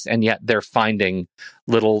place, and yet they're finding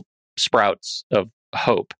little sprouts of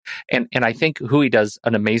hope. And I think Hui does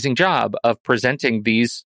an amazing job of presenting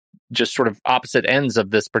these just sort of opposite ends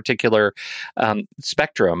of this particular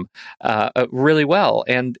spectrum really well.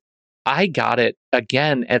 And I got it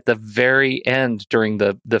again at the very end during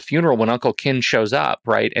the funeral, when Uncle Kin shows up,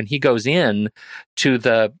 right? And he goes in to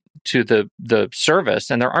the service,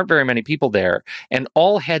 and there aren't very many people there, and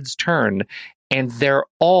all heads turn, and they're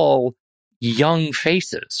all young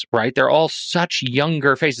faces, right? They're all such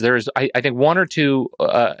younger faces. There's, I think, one or two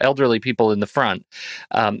elderly people in the front.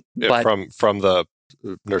 But from the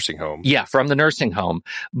nursing home. Yeah, from the nursing home.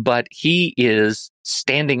 But he is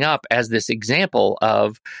standing up as this example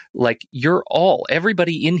of, like,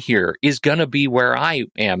 everybody in here is going to be where I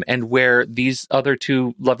am and where these other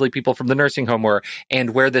two lovely people from the nursing home were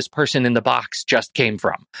and where this person in the box just came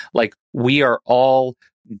from. Like, we are all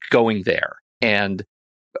going there. And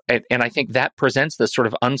I think that presents this sort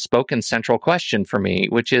of unspoken central question for me,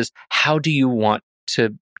 which is, how do you want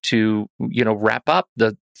to wrap up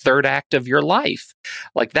the third act of your life?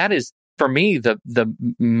 Like, that is, for me, the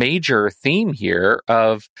major theme here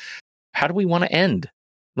of how do we want to end?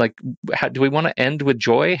 Like, do we want to end with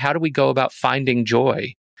joy? How do we go about finding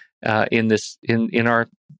joy in our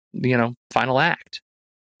final act?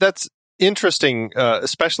 That's interesting,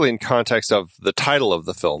 especially in context of the title of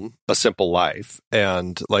the film, A Simple Life,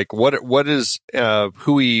 and like what is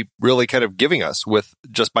Hui really kind of giving us with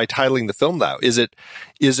just by titling the film that? Is it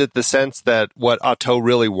the sense that what Ah-To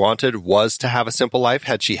really wanted was to have a simple life?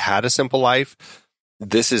 Had she had a simple life,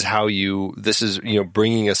 this is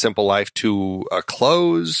bringing a simple life to a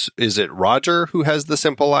close? Is it Roger who has the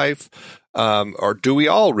simple life? Or do we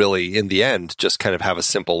all really, in the end, just kind of have a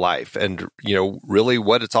simple life? And, really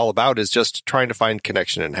what it's all about is just trying to find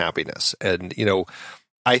connection and happiness. And,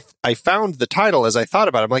 I found the title as I thought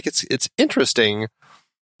about it. I'm like, it's interesting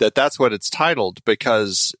that that's what it's titled,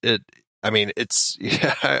 because I'm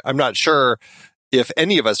not sure if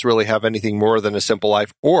any of us really have anything more than a simple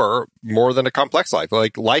life or more than a complex life.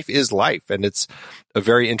 Like, life is life, and it's a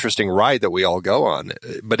very interesting ride that we all go on.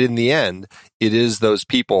 But in the end, it is those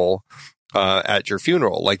people at your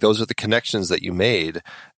funeral. Like, those are the connections that you made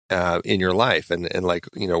in your life, and like,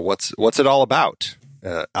 what's it all about,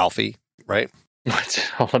 Alfie? Right? What's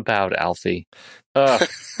it all about, Alfie? Not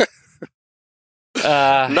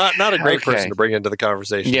a great person to bring into the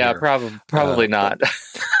conversation. Yeah, here. probably not.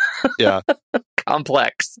 Yeah.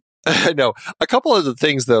 Complex. I know. A couple of the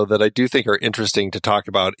things, though, that I do think are interesting to talk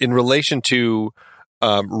about in relation to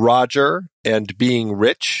Roger and being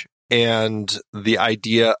rich, and the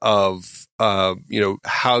idea of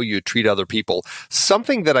how you treat other people.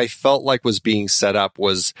 Something that I felt like was being set up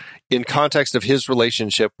was in context of his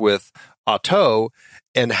relationship with Ah-To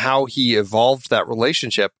and how he evolved that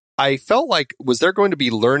relationship. I felt like, was there going to be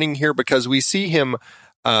learning here? Because we see him.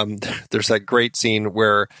 There's that great scene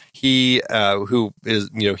where he, who is,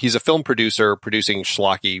 he's a film producer producing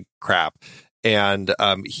schlocky crap. And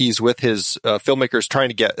he's with his filmmakers trying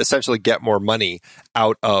to essentially get more money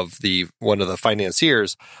out of one of the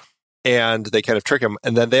financiers. And they kind of trick him.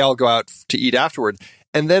 And then they all go out to eat afterward.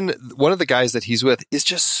 And then one of the guys that he's with is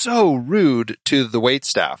just so rude to the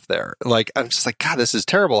waitstaff there. Like, I'm just like, God, this is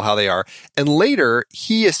terrible how they are. And later,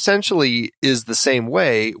 he essentially is the same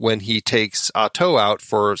way when he takes Ah-To out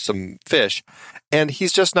for some fish. And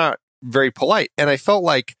he's just not very polite. And I felt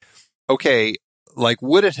like, okay, like,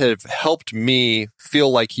 would it have helped me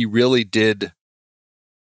feel like he really did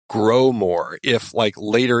grow more if, like,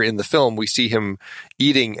 later in the film we see him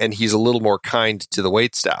eating and he's a little more kind to the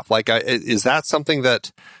waitstaff? Like, is that something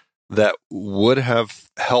that would have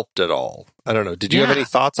helped at all? I don't know. Did you have any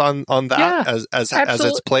thoughts on that as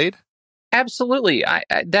it's played? Absolutely.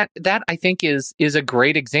 That I think is a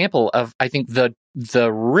great example of, I think,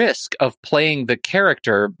 the risk of playing the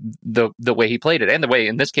character the way he played it, and the way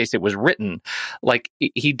in this case it was written. Like,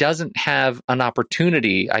 he doesn't have an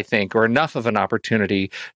opportunity, I think, or enough of an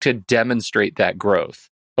opportunity to demonstrate that growth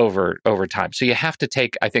over time. So you have to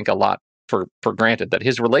take, I think, a lot for granted that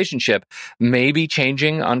his relationship may be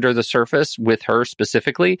changing under the surface with her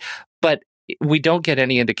specifically, but we don't get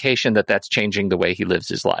any indication that that's changing the way he lives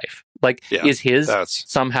his life. Like, is his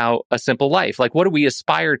somehow a simple life? Like, what do we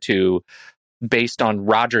aspire to based on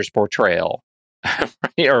Roger's portrayal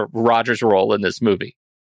or Roger's role in this movie?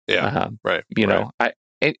 Yeah, right.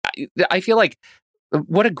 I feel like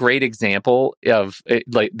what a great example of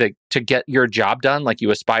to get your job done. Like,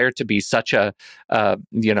 you aspire to be such a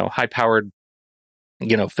high-powered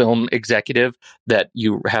film executive that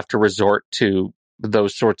you have to resort to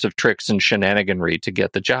those sorts of tricks and shenaniganry to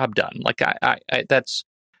get the job done. Like,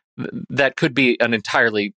 that could be an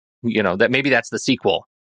entirely, that maybe that's the sequel.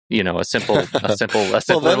 A simple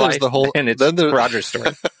well, life. And it's Roger's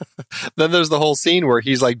story. Then there's the whole scene where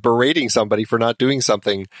he's like berating somebody for not doing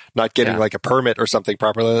something, not getting like a permit or something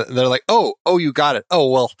properly. And they're like, oh, you got it.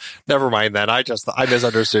 Oh, well, never mind then. I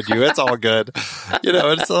misunderstood you. It's all good.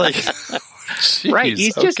 It's like, geez, right.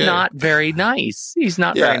 He's just not very nice. He's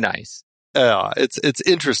not very nice. It's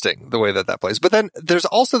interesting the way that plays. But then there's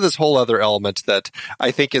also this whole other element that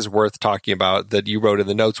I think is worth talking about that you wrote in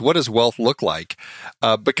the notes. What does wealth look like?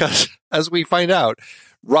 Because as we find out,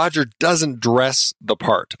 Roger doesn't dress the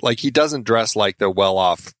part. Like, he doesn't dress like the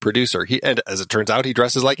well-off producer. And as it turns out, he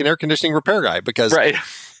dresses like an air conditioning repair guy because right.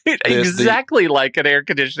 Exactly like an air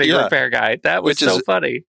conditioning repair guy. That was so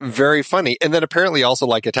funny. Very funny. And then apparently also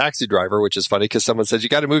like a taxi driver, which is funny because someone says, you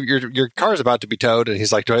got to move, your car's about to be towed. And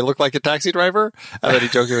he's like, do I look like a taxi driver? And then he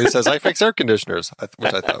jokingly says, I fix air conditioners,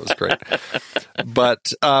 which I thought was great.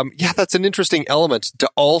 But that's an interesting element to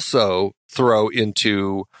also throw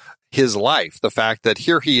into his life. The fact that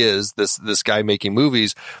here he is, this guy making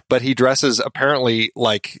movies, but he dresses apparently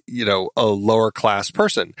like, a lower class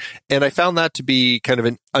person. And I found that to be kind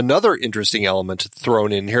of another interesting element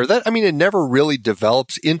thrown in here that, it never really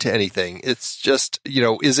develops into anything. It's just,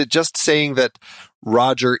 is it just saying that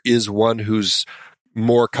Roger is one who's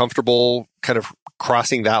more comfortable kind of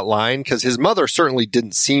crossing that line? Because his mother certainly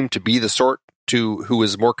didn't seem to be the sort who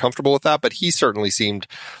was more comfortable with that, but he certainly seemed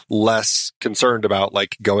less concerned about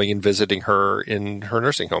like going and visiting her in her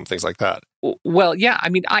nursing home, things like that. Well, yeah,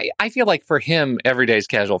 I feel like for him, every day's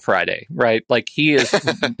casual Friday, right? Like he's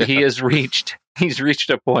reached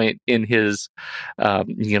a point in his,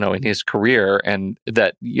 in his career, and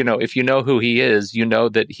that, if you know who he is,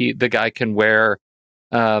 that the guy can wear,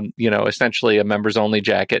 essentially a members only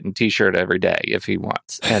jacket and t-shirt every day if he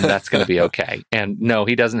wants. And that's going to be okay. And no,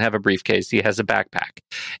 he doesn't have a briefcase. He has a backpack.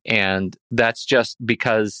 And that's just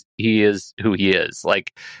because he is who he is.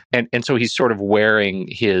 Like, and so he's sort of wearing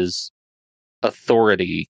his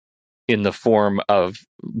authority in the form of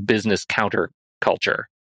business counterculture.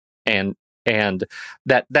 And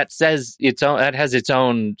that says that has its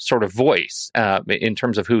own sort of voice in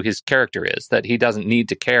terms of who his character is, that he doesn't need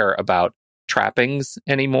to care about trappings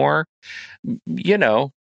anymore.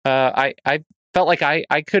 I felt like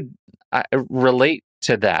I could relate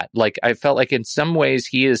to that. Like, I felt like in some ways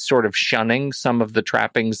he is sort of shunning some of the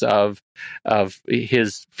trappings of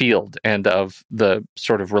his field and of the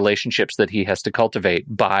sort of relationships that he has to cultivate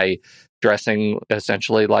by dressing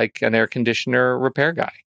essentially like an air conditioner repair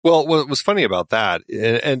guy. Well, what was funny about that,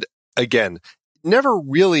 and again, never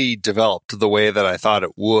really developed the way that I thought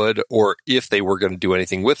it would, or if they were going to do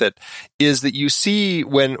anything with it, is that you see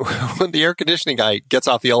when the air conditioning guy gets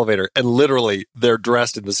off the elevator and literally they're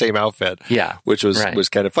dressed in the same outfit. Yeah. Which was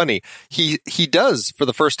kind of funny. He does, for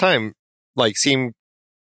the first time, like seem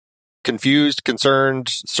confused, concerned,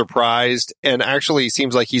 surprised, and actually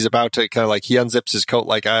seems like he's about to kind of like, he unzips his coat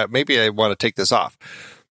like, maybe I want to take this off.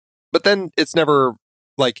 But then it's never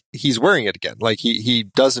like he's wearing it again. Like he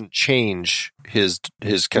doesn't change his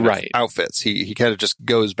kind of outfits. He kind of just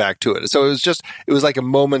goes back to it. So it was like a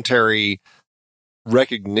momentary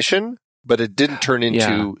recognition, but it didn't turn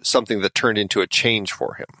into something that turned into a change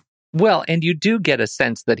for him. Well, and you do get a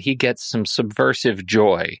sense that he gets some subversive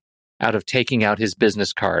joy out of taking out his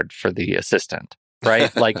business card for the assistant,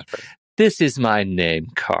 right? Like, this is my name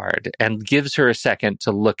card, and gives her a second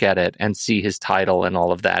to look at it and see his title and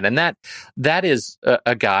all of that. And that is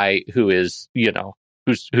a guy who is,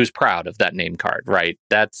 who's proud of that name card, right?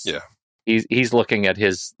 He's looking at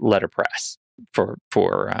his letterpress for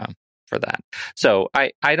that. So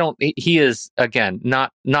he is, again,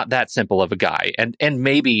 not that simple of a guy. And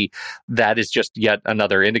maybe that is just yet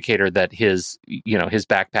another indicator that his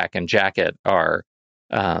backpack and jacket are,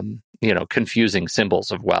 confusing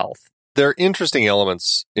symbols of wealth. There are interesting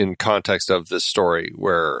elements in context of this story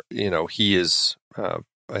where, he is,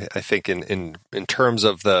 I think in terms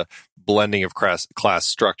of the blending of class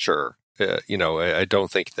structure, I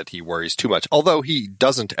don't think that he worries too much, although he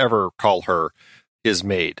doesn't ever call her his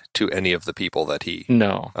maid to any of the people that he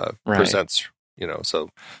presents, so.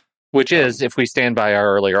 Which is, if we stand by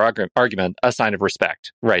our earlier argument, a sign of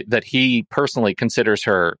respect, right? That he personally considers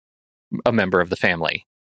her a member of the family,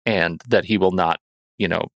 and that he will not,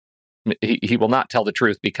 he will not tell the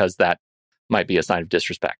truth because that might be a sign of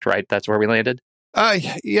disrespect, right? That's where we landed?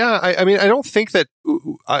 I don't think that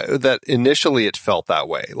that initially it felt that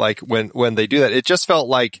way. Like when they do that, it just felt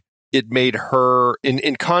like it made her,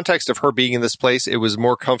 in context of her being in this place, it was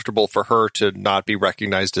more comfortable for her to not be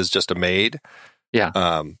recognized as just a maid.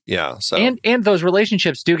 Yeah. So and those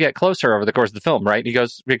relationships do get closer over the course of the film, right?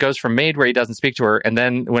 It goes from maid where he doesn't speak to her, and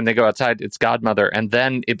then when they go outside, it's godmother, and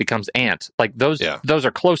then it becomes aunt. Like those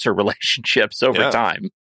are closer relationships over time.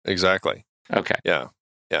 Exactly. Okay. Yeah.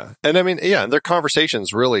 And their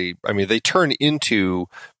conversations really, they turn into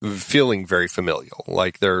feeling very familial.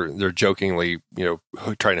 Like they're jokingly,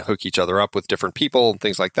 trying to hook each other up with different people and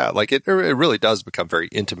things like that. Like it really does become very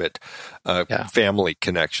intimate, family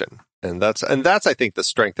connection. And that's I think the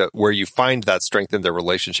strength that where you find that strength in their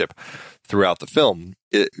relationship throughout the film.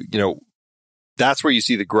 That's where you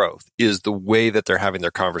see the growth, is the way that they're having their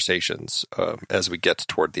conversations as we get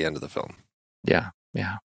toward the end of the film. Yeah.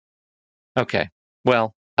 Okay.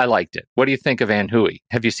 Well, I liked it. What do you think of Anne Hui?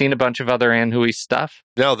 Have you seen a bunch of other Anne Hui stuff?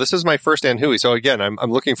 No, this is my first Anne Hui. So again, I'm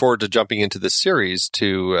looking forward to jumping into this series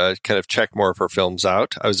to kind of check more of her films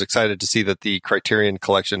out. I was excited to see that the Criterion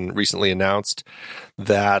Collection recently announced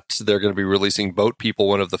that they're going to be releasing Boat People,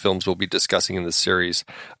 one of the films we'll be discussing in this series.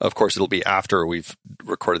 Of course, it'll be after we've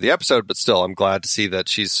recorded the episode, but still, I'm glad to see that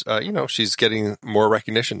she's getting more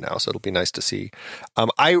recognition now. So it'll be nice to see.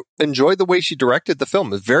 I enjoyed the way she directed the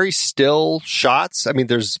film. Very still shots. I mean,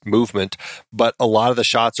 there's movement, but a lot of the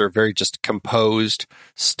shots are very just composed,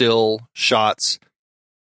 still shots,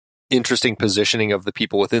 interesting positioning of the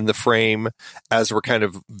people within the frame as we're kind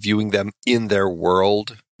of viewing them in their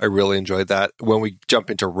world. I really enjoyed that. When we jump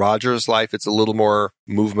into Roger's life, it's a little more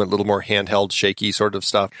movement, a little more handheld, shaky sort of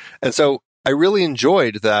stuff. And so I really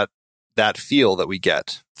enjoyed that feel that we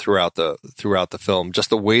get throughout the film, just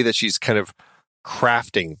the way that she's kind of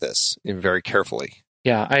crafting this very carefully.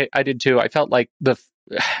 Yeah, I did too. I felt like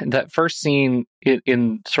that first scene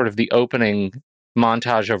in sort of the opening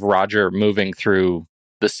montage of Roger moving through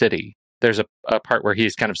the city. There's a part where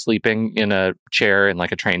he's kind of sleeping in a chair in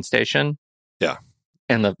like a train station. Yeah.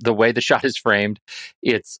 And the way the shot is framed,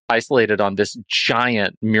 it's isolated on this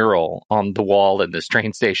giant mural on the wall in this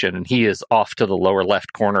train station, and he is off to the lower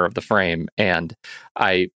left corner of the frame. And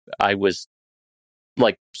I was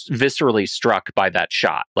like viscerally struck by that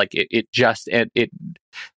shot. Like it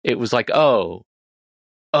was like, oh,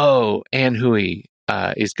 Anne Hui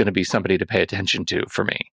is going to be somebody to pay attention to for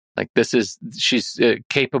me. Like she's a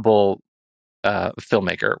capable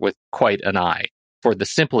filmmaker with quite an eye for the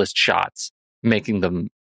simplest shots, making them,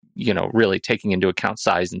 really taking into account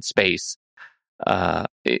size and space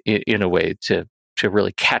in a way to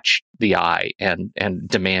really catch the eye and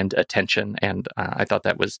demand attention. And I thought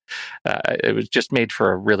that was it was just made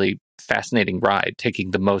for a really fascinating ride, taking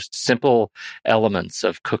the most simple elements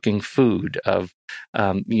of cooking food, of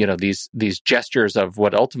these gestures of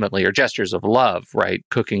what ultimately are gestures of love, right?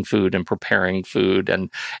 Cooking food and preparing food,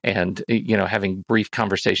 and having brief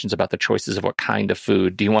conversations about the choices of what kind of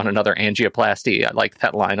food. Do you want another angioplasty? I like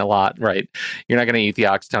that line a lot, right? You're not going to eat the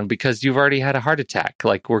ox tongue because you've already had a heart attack.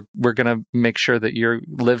 Like we're going to make sure that you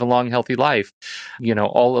live a long, healthy life.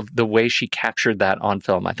 All of the way she captured that on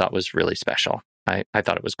film, I thought was really special. I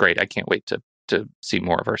thought it was great. I can't wait to see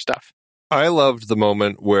more of her stuff. I loved the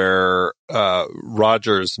moment where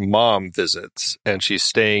Roger's mom visits and she's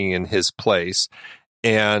staying in his place,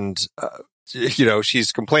 and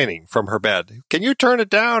she's complaining from her bed. Can you turn it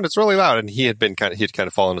down? It's really loud. And he had kind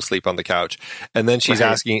of fallen asleep on the couch. And then she's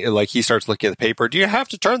asking, like, he starts looking at the paper. Do you have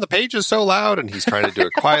to turn the pages so loud? And he's trying to do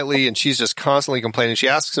it quietly, and she's just constantly complaining. She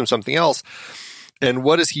asks him something else. And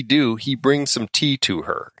what does he do? He brings some tea to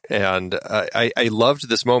her. And I loved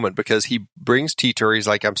this moment because he brings tea to her. He's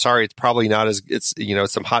like, I'm sorry, it's probably not it's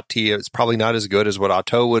some hot tea. It's probably not as good as what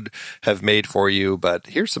Otto would have made for you, but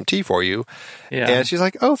here's some tea for you. Yeah. And she's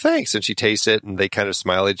like, oh, thanks. And she tastes it, and they kind of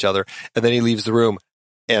smile at each other. And then he leaves the room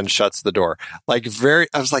and shuts the door. I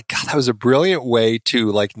was like, God, that was a brilliant way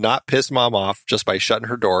to not piss mom off just by shutting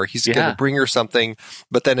her door. He's going to bring her something,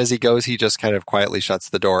 but then as he goes, he just kind of quietly shuts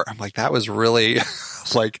the door. I'm like, that was really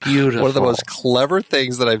beautiful. One of the most clever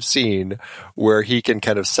things that I've seen, where he can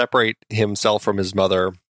kind of separate himself from his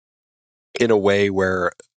mother in a way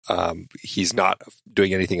where he's not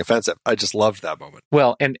doing anything offensive. I just loved that moment.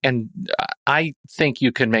 Well, and I think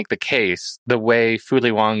you can make the case, the way Fu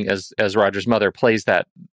Li Wang as Roger's mother plays that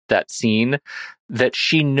scene, that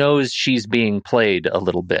she knows she's being played a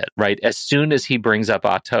little bit, right? As soon as he brings up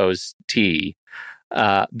Otto's tea,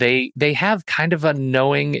 they have kind of a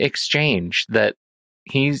knowing exchange that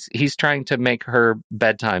he's trying to make her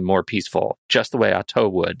bedtime more peaceful, just the way Otto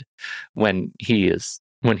would when he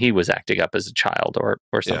was acting up as a child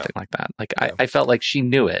or something like that. I felt like she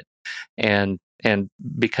knew it, and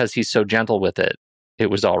because he's so gentle with it, it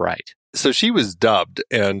was all right. So she was dubbed,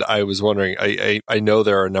 and I was wondering, I know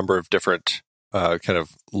there are a number of different kind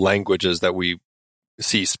of languages that we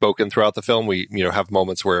see spoken throughout the film. We have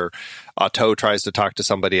moments where Otto tries to talk to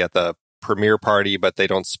somebody at the premiere party, but they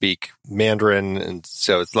don't speak Mandarin, and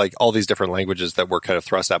so it's like all these different languages that were kind of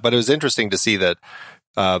thrust out. But it was interesting to see that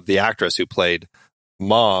the actress who played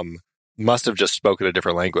Mom must have just spoken a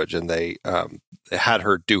different language, and they had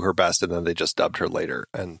her do her best, and then they just dubbed her later.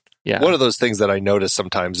 And one of those things that I notice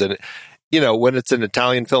sometimes, and when it's an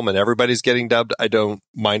Italian film and everybody's getting dubbed, I don't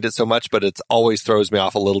mind it so much, but it always throws me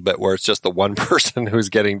off a little bit where it's just the one person who's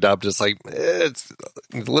getting dubbed. It's like,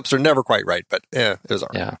 the lips are never quite right, but it was all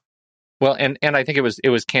right. Yeah. Well, and I think it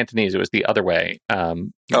was Cantonese. It was the other way.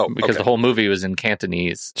 Because the whole movie was in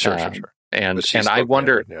Cantonese. Sure. And I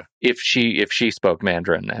wonder if she spoke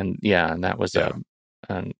Mandarin, and that was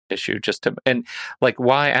an issue. And like,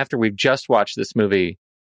 why, after we've just watched this movie,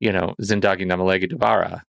 Zindagi Namalegi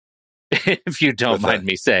Duvara, if you don't mind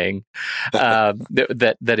me saying,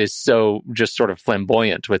 that is so just sort of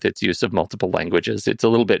flamboyant with its use of multiple languages. It's a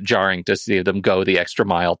little bit jarring to see them go the extra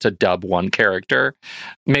mile to dub one character.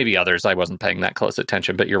 Maybe others, I wasn't paying that close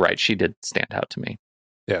attention, but you're right, she did stand out to me.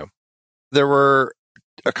 Yeah. There were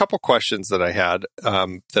a couple questions that I had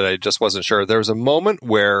that I just wasn't sure. There was a moment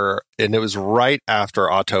where, and it was right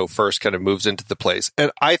after Otto first kind of moves into the place,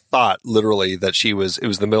 and I thought literally that it was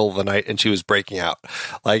the middle of the night and she was breaking out.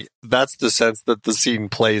 Like, that's the sense that the scene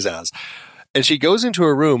plays as. And she goes into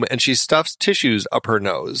a room and she stuffs tissues up her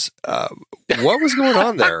nose. What was going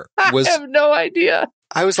on there? I have no idea.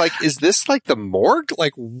 I was like, is this like the morgue?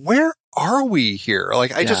 Like, where are we here?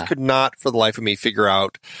 Like, I just could not for the life of me figure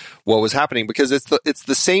out what was happening, because it's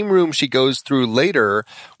the same room she goes through later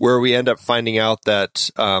where we end up finding out that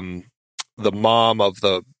the mom of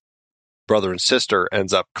the brother and sister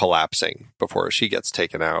ends up collapsing before she gets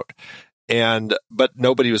taken out. But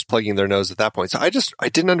nobody was plugging their nose at that point. So I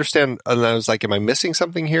didn't understand. And I was like, am I missing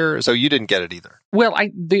something here? So you didn't get it either. Well,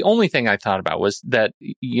 the only thing I thought about was that,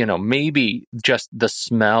 maybe just the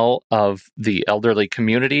smell of the elderly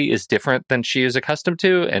community is different than she is accustomed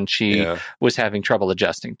to. And she was having trouble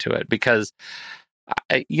adjusting to it because,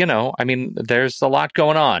 there's a lot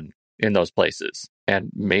going on in those places,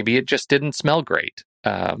 and maybe it just didn't smell great.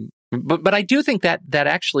 But I do think that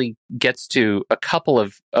actually gets to a couple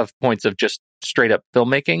of points of just straight up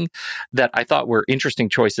filmmaking that I thought were interesting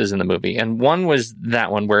choices in the movie. And one was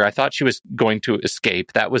that one where I thought she was going to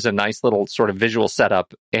escape. That was a nice little sort of visual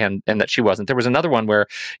setup, and that she wasn't. There was another one where,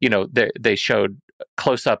 they showed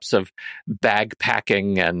close-ups of bag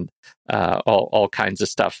packing and all kinds of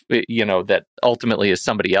stuff, that ultimately is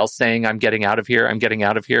somebody else saying, I'm getting out of here. And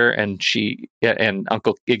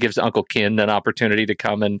it gives Uncle Kin an opportunity to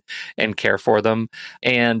come and care for them.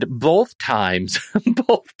 And both times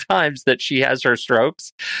that she has her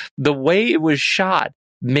strokes, the way it was shot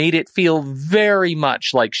made it feel very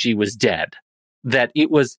much like she was dead. That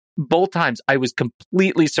it was, both times I was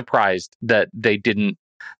completely surprised that they didn't,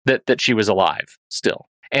 that she was alive still.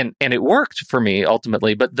 And it worked for me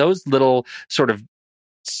ultimately, but those sort of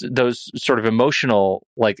emotional,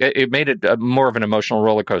 like, it made it more of an emotional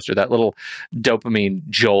roller coaster. That little dopamine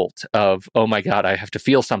jolt of, oh my God, I have to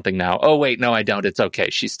feel something now. Oh wait, no, I don't. It's okay.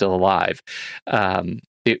 She's still alive.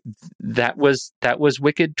 That was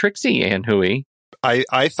wicked tricksy, Anne Hui.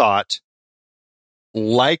 I thought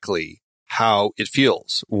likely how it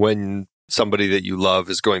feels when somebody that you love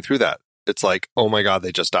is going through that. It's like, oh my God,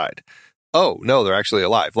 they just died. Oh no, they're actually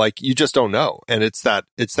alive. Like, you just don't know. And it's that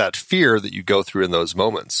fear that you go through in those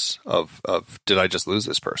moments of did I just lose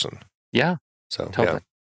this person? Yeah. So totally.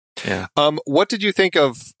 Yeah. What did you think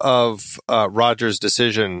of Roger's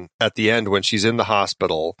decision at the end when she's in the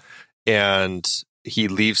hospital and he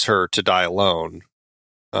leaves her to die alone,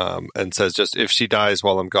 and says, just, if she dies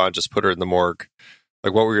while I'm gone, just put her in the morgue?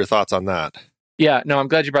 Like, what were your thoughts on that? Yeah, no, I'm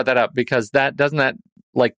glad you brought that up, because doesn't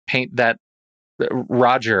like paint that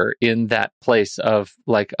Roger in that place of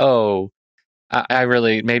like, oh, I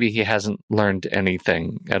really, maybe he hasn't learned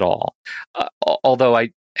anything at all. Although I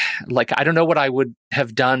don't know what I would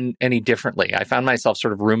have done any differently. I found myself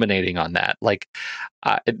sort of ruminating on that. Like,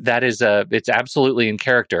 it's absolutely in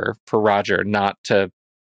character for Roger not to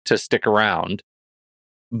stick around.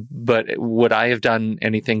 But would I have done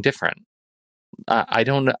anything different? I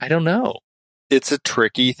don't know. It's a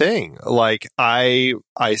tricky thing. Like, I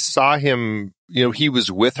saw him, he was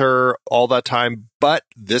with her all that time, but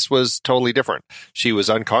this was totally different. She was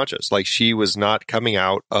unconscious. Like, she was not coming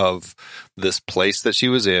out of this place that she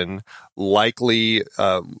was in, likely,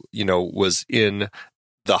 was in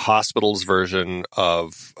the hospital's version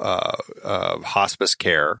of hospice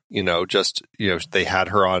care. They had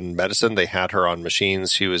her on medicine, they had her on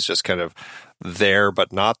machines. She was just kind of there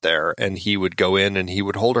but not there, and he would go in and he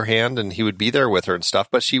would hold her hand and he would be there with her and stuff,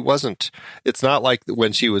 but she wasn't. It's not like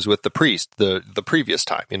when she was with the priest the previous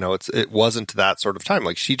time. It wasn't that sort of time.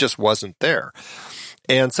 Like, she just wasn't there.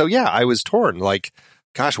 And so I was torn. Like,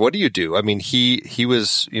 gosh, what do you do? I mean, he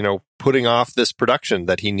was putting off this production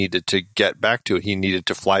that he needed to get back to. He needed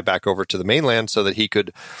to fly back over to the mainland so that he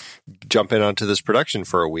could jump in onto this production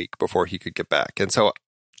for a week before he could get back. And so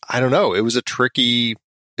I don't know, it was a tricky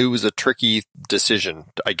it was a tricky decision,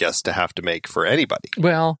 I guess, to have to make for anybody.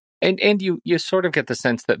 Well, and you sort of get the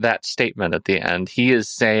sense that statement at the end, he is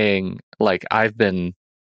saying, like, I've been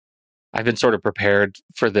sort of prepared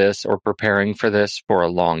for this or preparing for this for a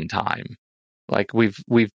long time. Like we've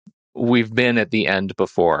been at the end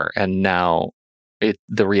before, and now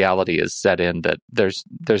the reality is set in that there's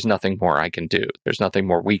nothing more I can do. There's nothing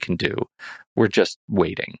more we can do. We're just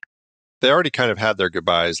waiting. They already kind of had their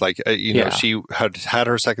goodbyes. Like, know, she had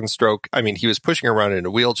her second stroke. I mean, he was pushing her around in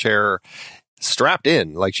a wheelchair, strapped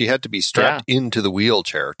in. Like, she had to be strapped into the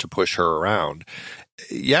wheelchair to push her around.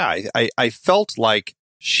 Yeah, I felt like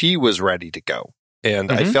she was ready to go.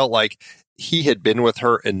 And I felt like he had been with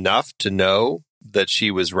her enough to know that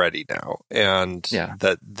she was ready now. And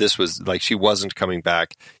that this was, like, she wasn't coming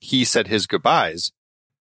back. He said his goodbyes.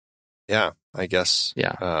 Yeah, I guess.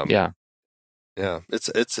 Yeah,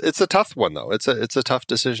 it's a tough one though. It's a tough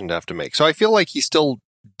decision to have to make. So I feel like he still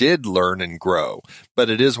did learn and grow, but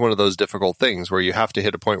it is one of those difficult things where you have to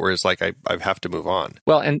hit a point where it's like I have to move on.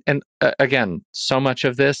 Well, and again, so much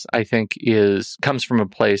of this I think comes from a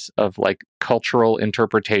place of like cultural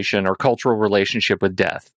interpretation or cultural relationship with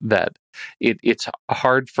death, that it's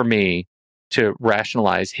hard for me to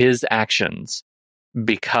rationalize his actions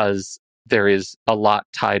because there is a lot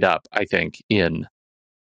tied up, I think, in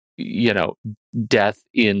death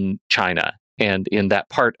in China and in that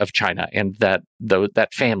part of China and that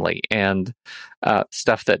family and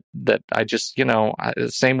stuff that I just,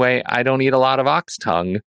 same way I don't eat a lot of ox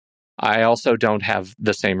tongue, I also don't have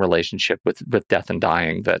the same relationship with death and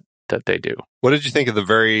dying that they do. What did you think of the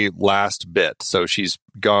very last bit? So she's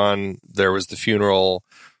gone. There was the funeral.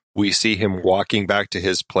 We see him walking back to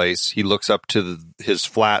his place. He looks up to his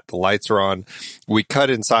flat. The lights are on. We cut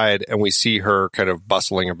inside and we see her kind of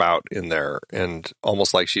bustling about in there and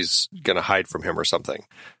almost like she's going to hide from him or something.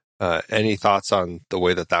 Any thoughts on the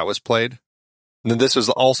way that was played? And then this was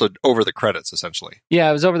also over the credits, essentially. Yeah,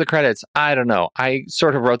 it was over the credits. I don't know. I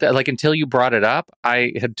sort of wrote that, like, until you brought it up,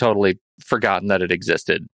 I had totally forgotten that it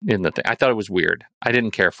existed in the thing. I thought it was weird. I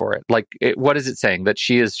didn't care for it. Like, what is it saying? That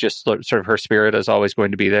she is just sort of, her spirit is always going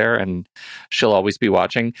to be there and she'll always be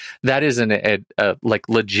watching? That is a like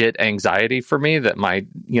legit anxiety for me, that my,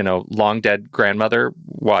 long dead grandmother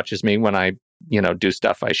watches me when I, do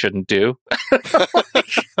stuff I shouldn't do.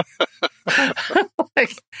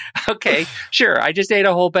 Like, okay, sure, I just ate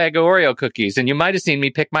a whole bag of Oreo cookies and you might have seen me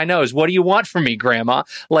pick my nose. What do you want from me, Grandma?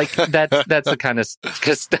 Like, that's the kind of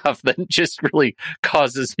stuff that just really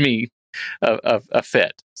causes me a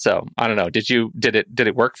fit. So I don't know. Did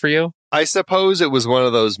it work for you? I suppose it was one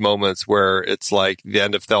of those moments where it's like the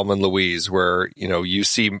end of Thelma and Louise, where, you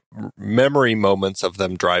see memory moments of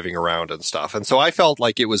them driving around and stuff. And so I felt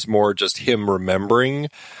like it was more just him remembering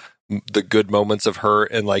the good moments of her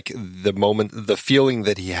and like the feeling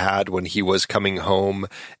that he had when he was coming home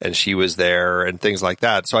and she was there and things like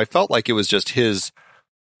that. So I felt like it was just his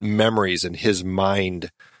memories and his mind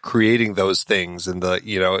creating those things, and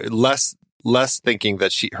less thinking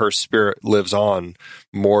that her spirit lives on,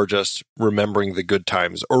 more just remembering the good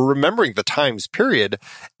times or remembering the times period,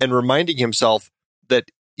 and reminding himself that,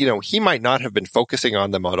 he might not have been focusing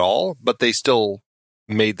on them at all, but they still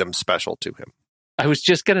made them special to him. I was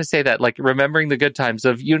just going to say that, like, remembering the good times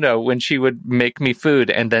of, when she would make me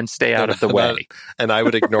food and then stay out of the way. And I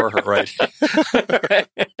would ignore her, right?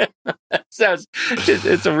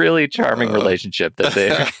 It's a really charming relationship that they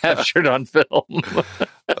captured on film.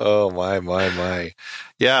 Oh, my.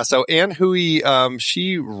 Yeah, so Anne Hui,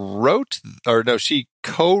 she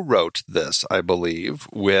co-wrote this, I believe,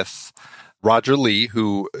 with Roger Lee,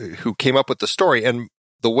 who came up with the story. And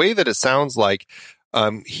the way that it sounds like,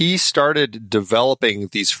 he started developing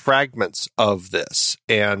these fragments of this,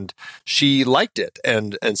 and she liked it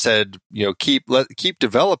and said, keep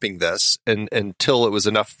developing this until it was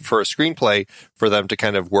enough for a screenplay for them to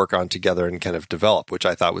kind of work on together and kind of develop, which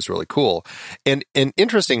I thought was really cool. And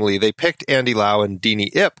interestingly, they picked Andy Lau and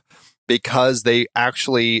Deanie Ip because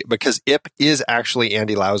Ip is actually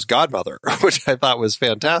Andy Lau's godmother, which I thought was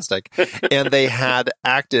fantastic. And they had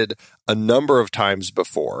acted a number of times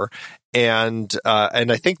before. And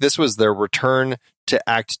I think this was their return to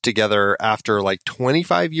act together after like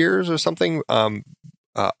 25 years or something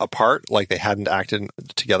apart. Like, they hadn't acted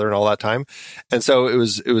together in all that time. And so it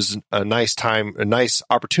was a nice time, a nice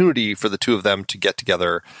opportunity for the two of them to get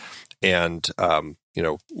together and,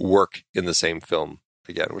 work in the same film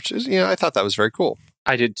again, which is, I thought that was very cool.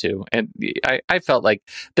 I did too. And I felt like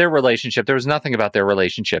their relationship, there was nothing about their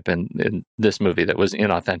relationship in this movie that was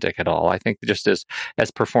inauthentic at all. I think just as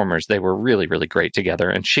performers, they were really, really great together.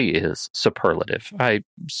 And she is superlative. I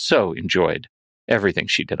so enjoyed everything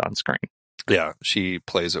she did on screen. Yeah, she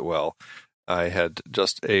plays it well. I had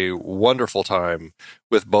just a wonderful time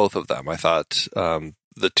with both of them. I thought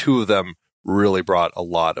the two of them really brought a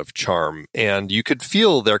lot of charm, and you could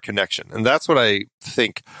feel their connection. And that's what I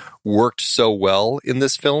think worked so well in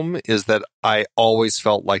this film, is that I always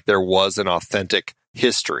felt like there was an authentic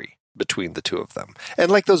history between the two of them. And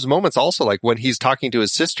like those moments also, like when he's talking to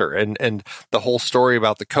his sister and the whole story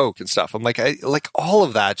about the Coke and stuff. I'm like, all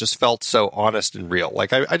of that just felt so honest and real.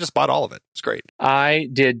 Like I just bought all of it. It's great. I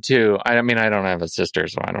did too. I mean, I don't have a sister,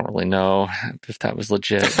 so I don't really know if that was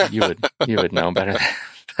legit. You would know better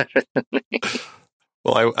than me.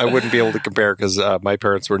 Well, I wouldn't be able to compare because my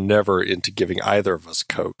parents were never into giving either of us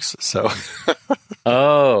Cokes. So,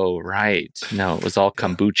 oh, right. No, it was all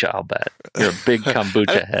kombucha, I'll bet. You're a big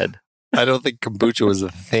kombucha head. I don't think kombucha was a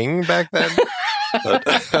thing back then. But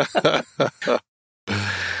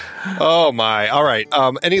oh, my. All right.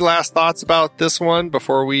 Any last thoughts about this one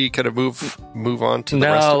before we kind of move on to the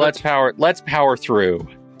rest of it? No, let's power through.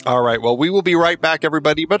 All right. Well, we will be right back,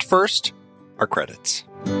 everybody. But first, our credits.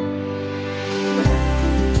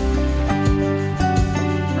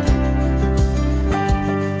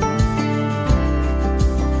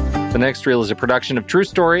 The Next Reel is a production of True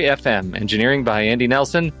Story FM, engineering by Andy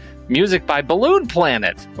Nelson, music by Balloon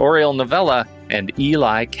Planet, Oriel Novella, and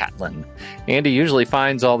Eli Catlin. Andy usually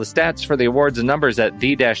finds all the stats for the awards and numbers at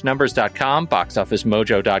the-numbers.com,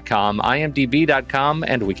 boxofficemojo.com, imdb.com,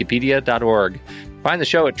 and wikipedia.org. Find the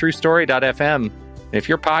show at truestory.fm. And if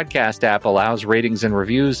your podcast app allows ratings and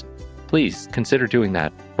reviews, please consider doing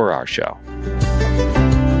that for our show.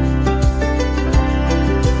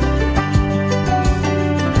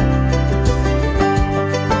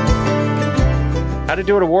 How to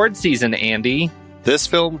do it award season, Andy. This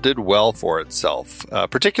film did well for itself,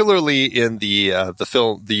 particularly in the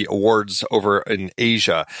awards over in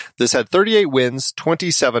Asia. This had 38 wins,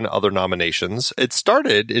 27 other nominations. It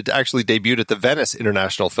actually debuted at the Venice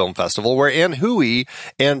International Film Festival, where Anne Hui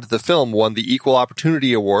and the film won the Equal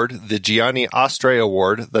Opportunity Award, the Gianni Astre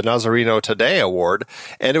Award, the Nazareno Taddei Award,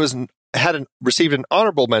 and it received an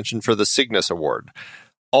honorable mention for the Cygnus Award.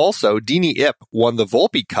 Also, Dini Ip won the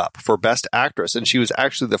Volpe Cup for Best Actress, and she was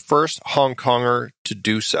actually the first Hong Konger to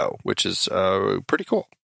do so, which is pretty cool.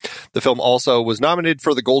 The film also was nominated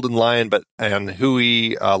for the Golden Lion, but Anne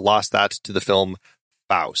Hui lost that to the film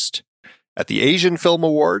Faust. At the Asian Film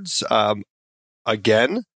Awards,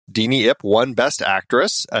 again, Dini Ip won Best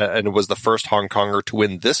Actress and was the first Hong Konger to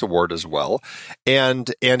win this award as well.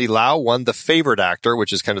 And Andy Lau won the Favorite Actor,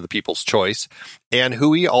 which is kind of the people's choice. Anne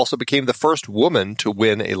Hui also became the first woman to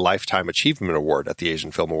win a Lifetime Achievement Award at the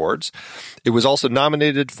Asian Film Awards. It was also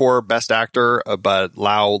nominated for Best Actor, but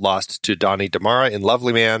Lau lost to Donnie Damara in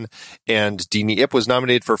Lovely Man. And Dini Ip was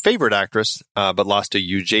nominated for Favorite Actress, but lost to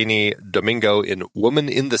Eugenie Domingo in Woman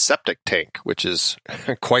in the Septic Tank, which is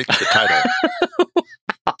quite the title.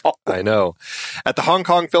 I know. At the Hong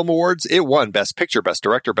Kong Film Awards, it won Best Picture, Best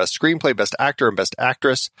Director, Best Screenplay, Best Actor, and Best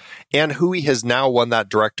Actress. Anne Hui has now won that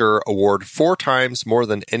director award 4 times more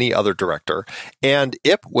than any other director. And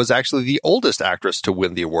Ip was actually the oldest actress to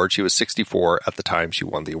win the award. She was 64 at the time she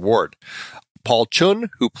won the award. Paul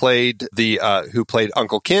Chun, who played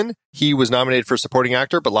Uncle Kin, he was nominated for supporting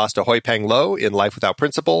actor, but lost to Hoi Pang Lo in Life Without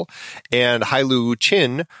Principle. And Hai Lu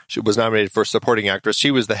Chin was nominated for supporting actress.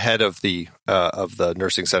 She was the head of the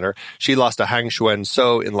nursing center. She lost to Hang Shuen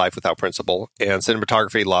So in Life Without Principle. And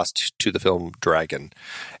cinematography lost to the film Dragon.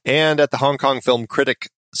 And at the Hong Kong Film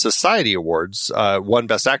Critic Society Awards, won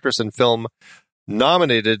Best Actress in Film,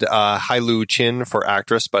 nominated Hai Lu Chin for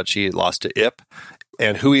actress, but she lost to Ip.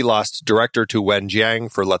 And Hui lost director to Wen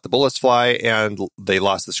Jiang for Let the Bullets Fly, and they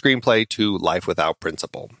lost the screenplay to Life Without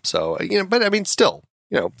Principle. So, but I mean, still,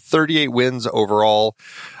 38 wins overall.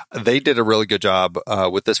 They did a really good job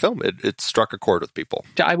with this film. It struck a chord with people.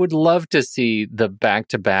 I would love to see the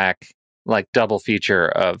back-to-back, double feature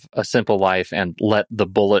of A Simple Life and Let the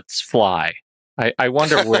Bullets Fly. I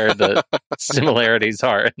wonder where the similarities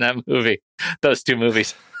are in that movie, those two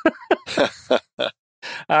movies.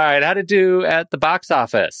 All right, how to do at the box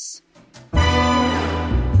office.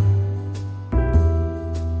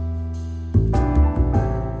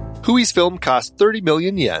 Hui's film cost 30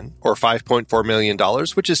 million yen, or $5.4 million,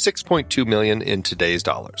 which is $6.2 million in today's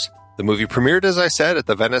dollars. The movie premiered, as I said, at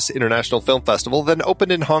the Venice International Film Festival, then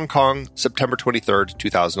opened in Hong Kong September 23rd,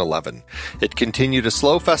 2011. It continued a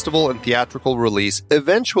slow festival and theatrical release,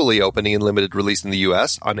 eventually opening in limited release in the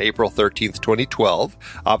U.S. on April 13th, 2012,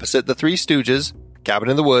 opposite The Three Stooges,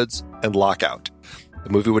 Cabin in the Woods, and Lockout. The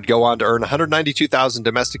movie would go on to earn $192,000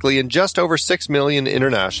 domestically and just over $6 million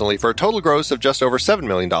internationally for a total gross of just over $7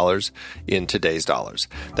 million in today's dollars.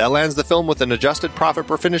 That lands the film with an adjusted profit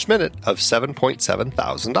per finished minute of $7.7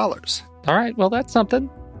 thousand. All right, well, that's something.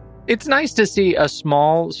 It's nice to see a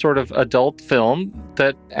small sort of adult film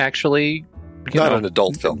that actually an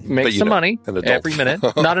adult film. Makes some money every minute.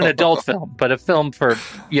 Not an adult film, but a film for,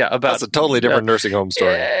 about... That's a totally different nursing home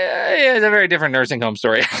story. Yeah, it's a very different nursing home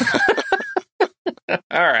story.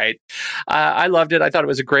 All right. I loved it. I thought it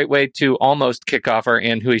was a great way to almost kick off our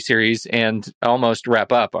Anne Hui series and almost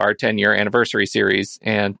wrap up our 10-year anniversary series.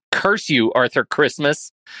 And curse you, Arthur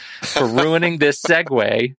Christmas, for ruining this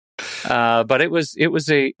segue. But it was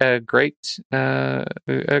a great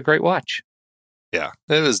watch. Yeah,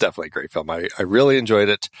 it was definitely a great film. I really enjoyed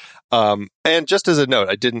it. And just as a note,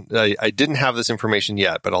 I didn't have this information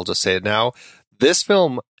yet, but I'll just say it now. This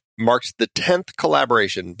film marked the 10th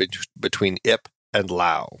collaboration between Ip and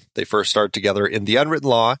Lau. They first started together in The Unwritten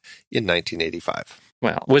Law in 1985.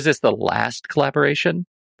 Well, was this the last collaboration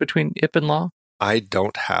between Ip and Lau? I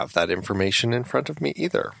don't have that information in front of me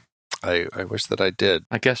either. I wish that I did.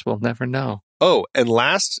 I guess we'll never know. Oh, and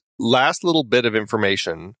last little bit of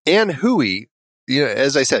information. Anne Hui,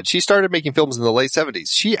 as I said, she started making films in the late 70s.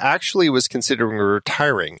 She actually was considering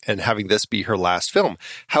retiring and having this be her last film.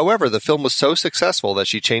 However, the film was so successful that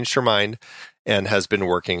she changed her mind and has been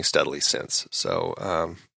working steadily since.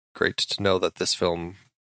 So great to know that this film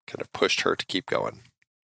kind of pushed her to keep going.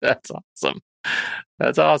 That's awesome.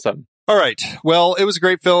 That's awesome. All right. Well, it was a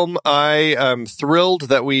great film. I am thrilled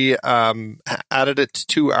that we added it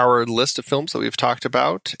to our list of films that we've talked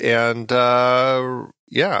about. And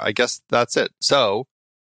I guess that's it. So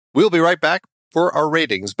we'll be right back for our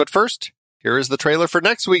ratings. But first, here is the trailer for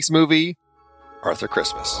next week's movie, Arthur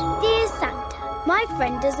Christmas. Dear Santa, my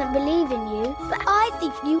friend doesn't believe in you, but I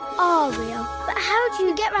think you are real. But how do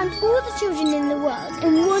you get around all the children in the world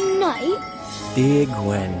in one night? Dear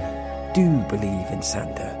Gwen, do believe in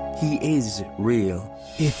Santa. He is real.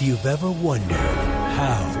 If you've ever wondered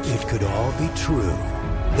how it could all be true,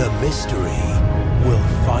 the mystery will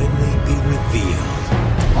finally be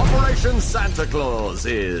revealed. Operation Santa Claus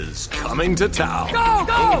is coming to town.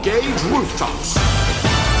 Go! Engage rooftops.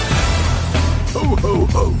 Ho, ho,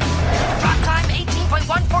 ho. Drop time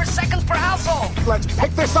 18.14 seconds per household. Let's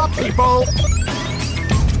pick this up, people.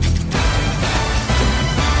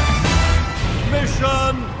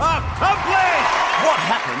 Mission accomplished! What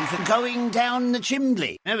happened for going down the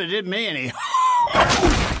chimney? Never did me any.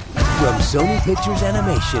 From Sony Pictures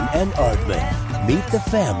Animation and Aardman, meet the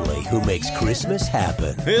family who makes Christmas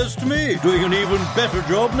happen. Here's to me, doing an even better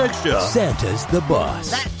job next year. Santa's the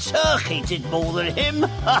boss. That turkey did more than him.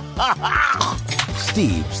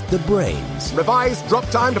 Steve's the brains. Revised drop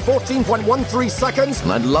time to 14.13 seconds.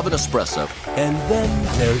 I'd love an espresso. And then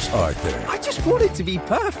there's Arthur. I just want it to be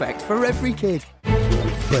perfect for every kid.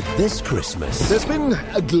 But this Christmas, There's been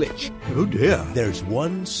a glitch. Oh dear. there's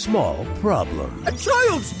one small problem. A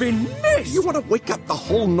child's been missed! You want to wake up the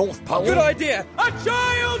whole North Pole? Good idea! A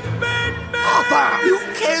child's been missed! Arthur! Who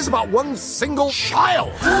cares about one single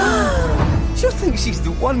child? She'll think she's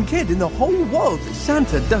the one kid in the whole world that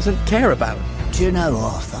Santa doesn't care about. Do you know,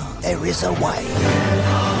 Arthur, there is a way.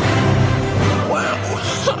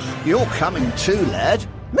 Wow. You're coming too, lad.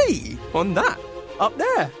 Me? On that? Up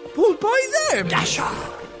there? Pulled by them? Dasher.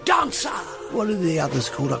 Dancer. What are the others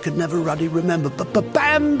called? I could never ruddy remember.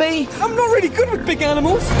 Bambi? I'm not really good with big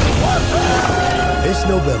animals. This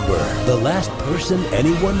November, the last person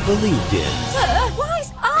anyone believed in Sir, why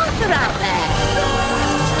is Arthur out there?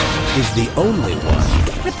 is the only one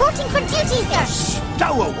Reporting for duty, sir.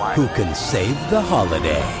 Stowaway. who can save the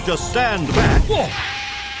holiday. Just stand back.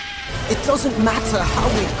 It doesn't matter how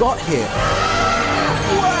we got here.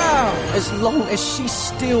 Wow! As long as she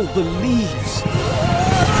still believes.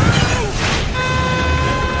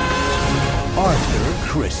 Arthur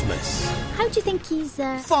Christmas. How do you think he's,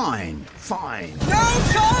 Fine. No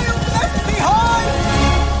child left behind!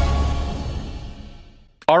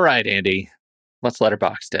 All right, Andy. Let's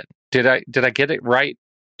letterboxed it. Did I get it right?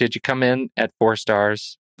 Did you come in at 4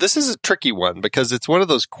 stars? This is a tricky one because it's one of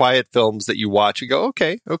those quiet films that you watch and go,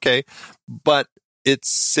 okay. But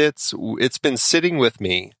it's been sitting with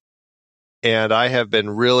me, and I have been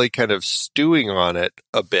really kind of stewing on it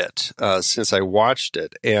a bit since I watched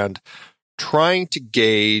it and trying to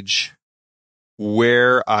gauge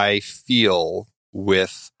where I feel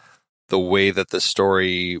with the way that the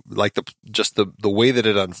story, like the way that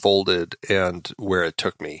it unfolded and where it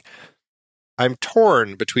took me. I'm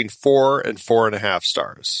torn between 4 and 4.5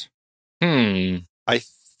 stars. I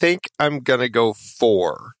think I'm going to go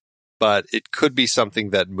 4, but it could be something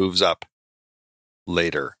that moves up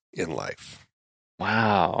later in life.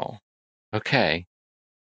 Wow. Okay.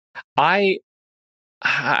 I'm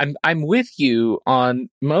with you on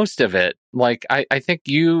most of it. Like, I think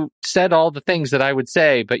you said all the things that I would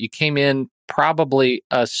say, but you came in probably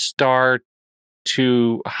a star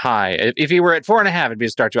too high. If you were at 4.5, it'd be a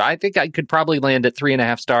star too high. I think I could probably land at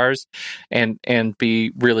 3.5 stars and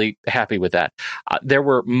be really happy with that. There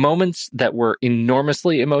were moments that were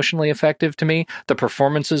enormously emotionally effective to me. The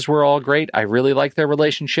performances were all great. I really like their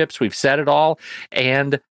relationships. We've said it all.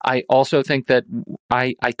 And I also think that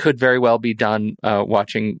I could very well be done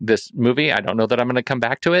watching this movie. I don't know that I'm going to come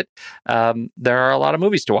back to it. There are a lot of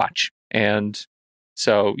movies to watch. And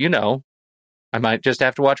so, I might just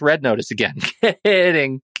have to watch Red Notice again.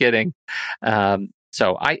 Kidding. So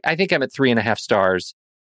I think I'm at 3.5 stars,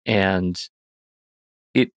 and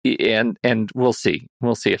we'll see.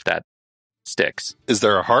 We'll see if that sticks. Is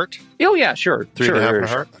there a heart? Oh yeah, sure. 3.5 and a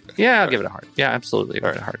heart? Okay. Yeah, I'll give it a heart. Yeah, absolutely.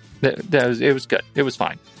 I'll give it a heart. It was good. It was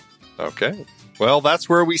fine. Okay. Well, that's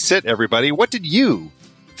where we sit, everybody. What did you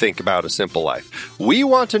think about A Simple Life? We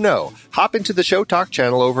want to know. Hop into the Show Talk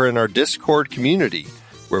channel over in our Discord community,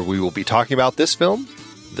 where we will be talking about this film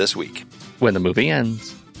this week. When the movie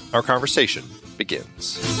ends, our conversation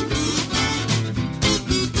begins.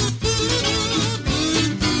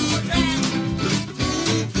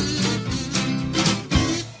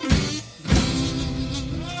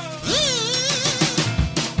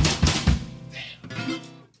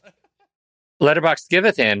 Letterboxd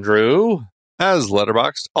giveth, Andrew. As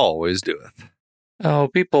Letterboxd always doeth. Oh,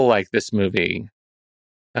 people like this movie.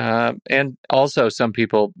 And also some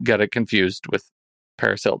people get it confused with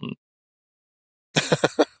Paris Hilton.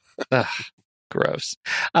 Ugh, gross.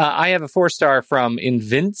 I have a 4-star from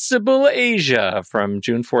Invincible Asia from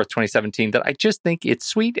June 4th, 2017 that I just think it's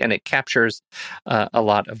sweet and it captures a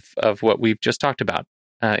lot of what we've just talked about.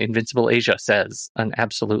 Invincible Asia says, an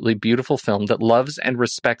absolutely beautiful film that loves and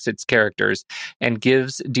respects its characters and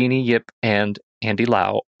gives Deanie Yip and Andy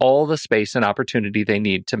Lau all the space and opportunity they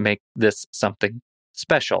need to make this something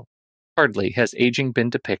special. Hardly has aging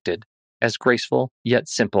been depicted as graceful yet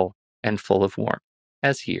simple and full of warmth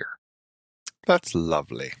as here. That's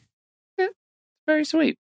lovely. Very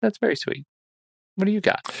sweet. That's very sweet. What do you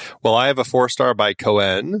got? Well, I have a 4-star by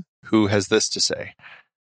Cohen, who has this to say.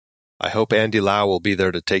 I hope Andy Lau will be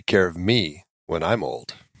there to take care of me when I'm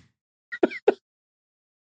old.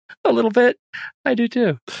 A little bit. I do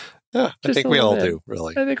too. Yeah, I think we all do,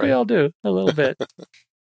 really. I think we all do, a little bit.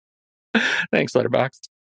 Thanks, Letterboxd.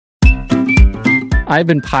 I've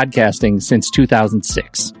been podcasting since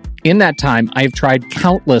 2006. In that time, I've tried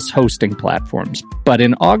countless hosting platforms. But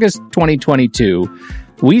in August 2022,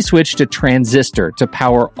 we switched to Transistor to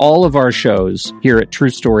power all of our shows here at True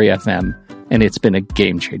Story FM. And it's been a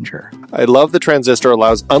game changer. I love the Transistor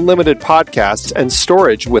allows unlimited podcasts and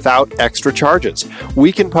storage without extra charges.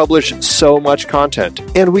 We can publish so much content,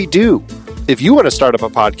 and we do. If you want to start up a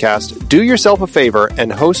podcast, do yourself a favor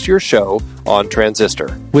and host your show on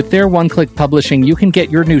Transistor. With their one-click publishing, you can get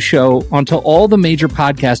your new show onto all the major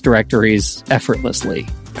podcast directories effortlessly.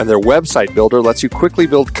 And their website builder lets you quickly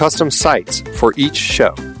build custom sites for each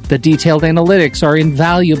show. The detailed analytics are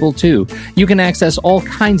invaluable, too. You can access all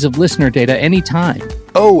kinds of listener data anytime.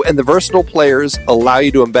 Oh, and the versatile players allow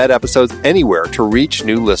you to embed episodes anywhere to reach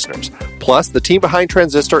new listeners. Plus, the team behind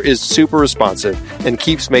Transistor is super responsive and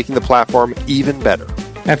keeps making the platform even better.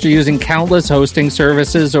 After using countless hosting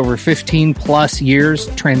services over 15-plus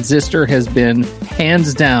years, Transistor has been,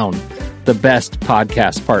 hands down, the best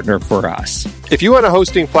podcast partner for us. If you want a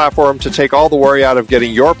hosting platform to take all the worry out of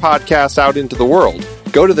getting your podcast out into the world,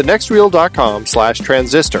 go to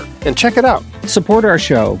thenextreel.com/transistor and check it out. Support our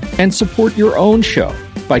show and support your own show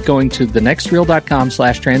by going to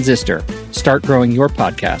thenextreel.com/transistor. Start growing your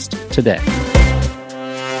podcast today.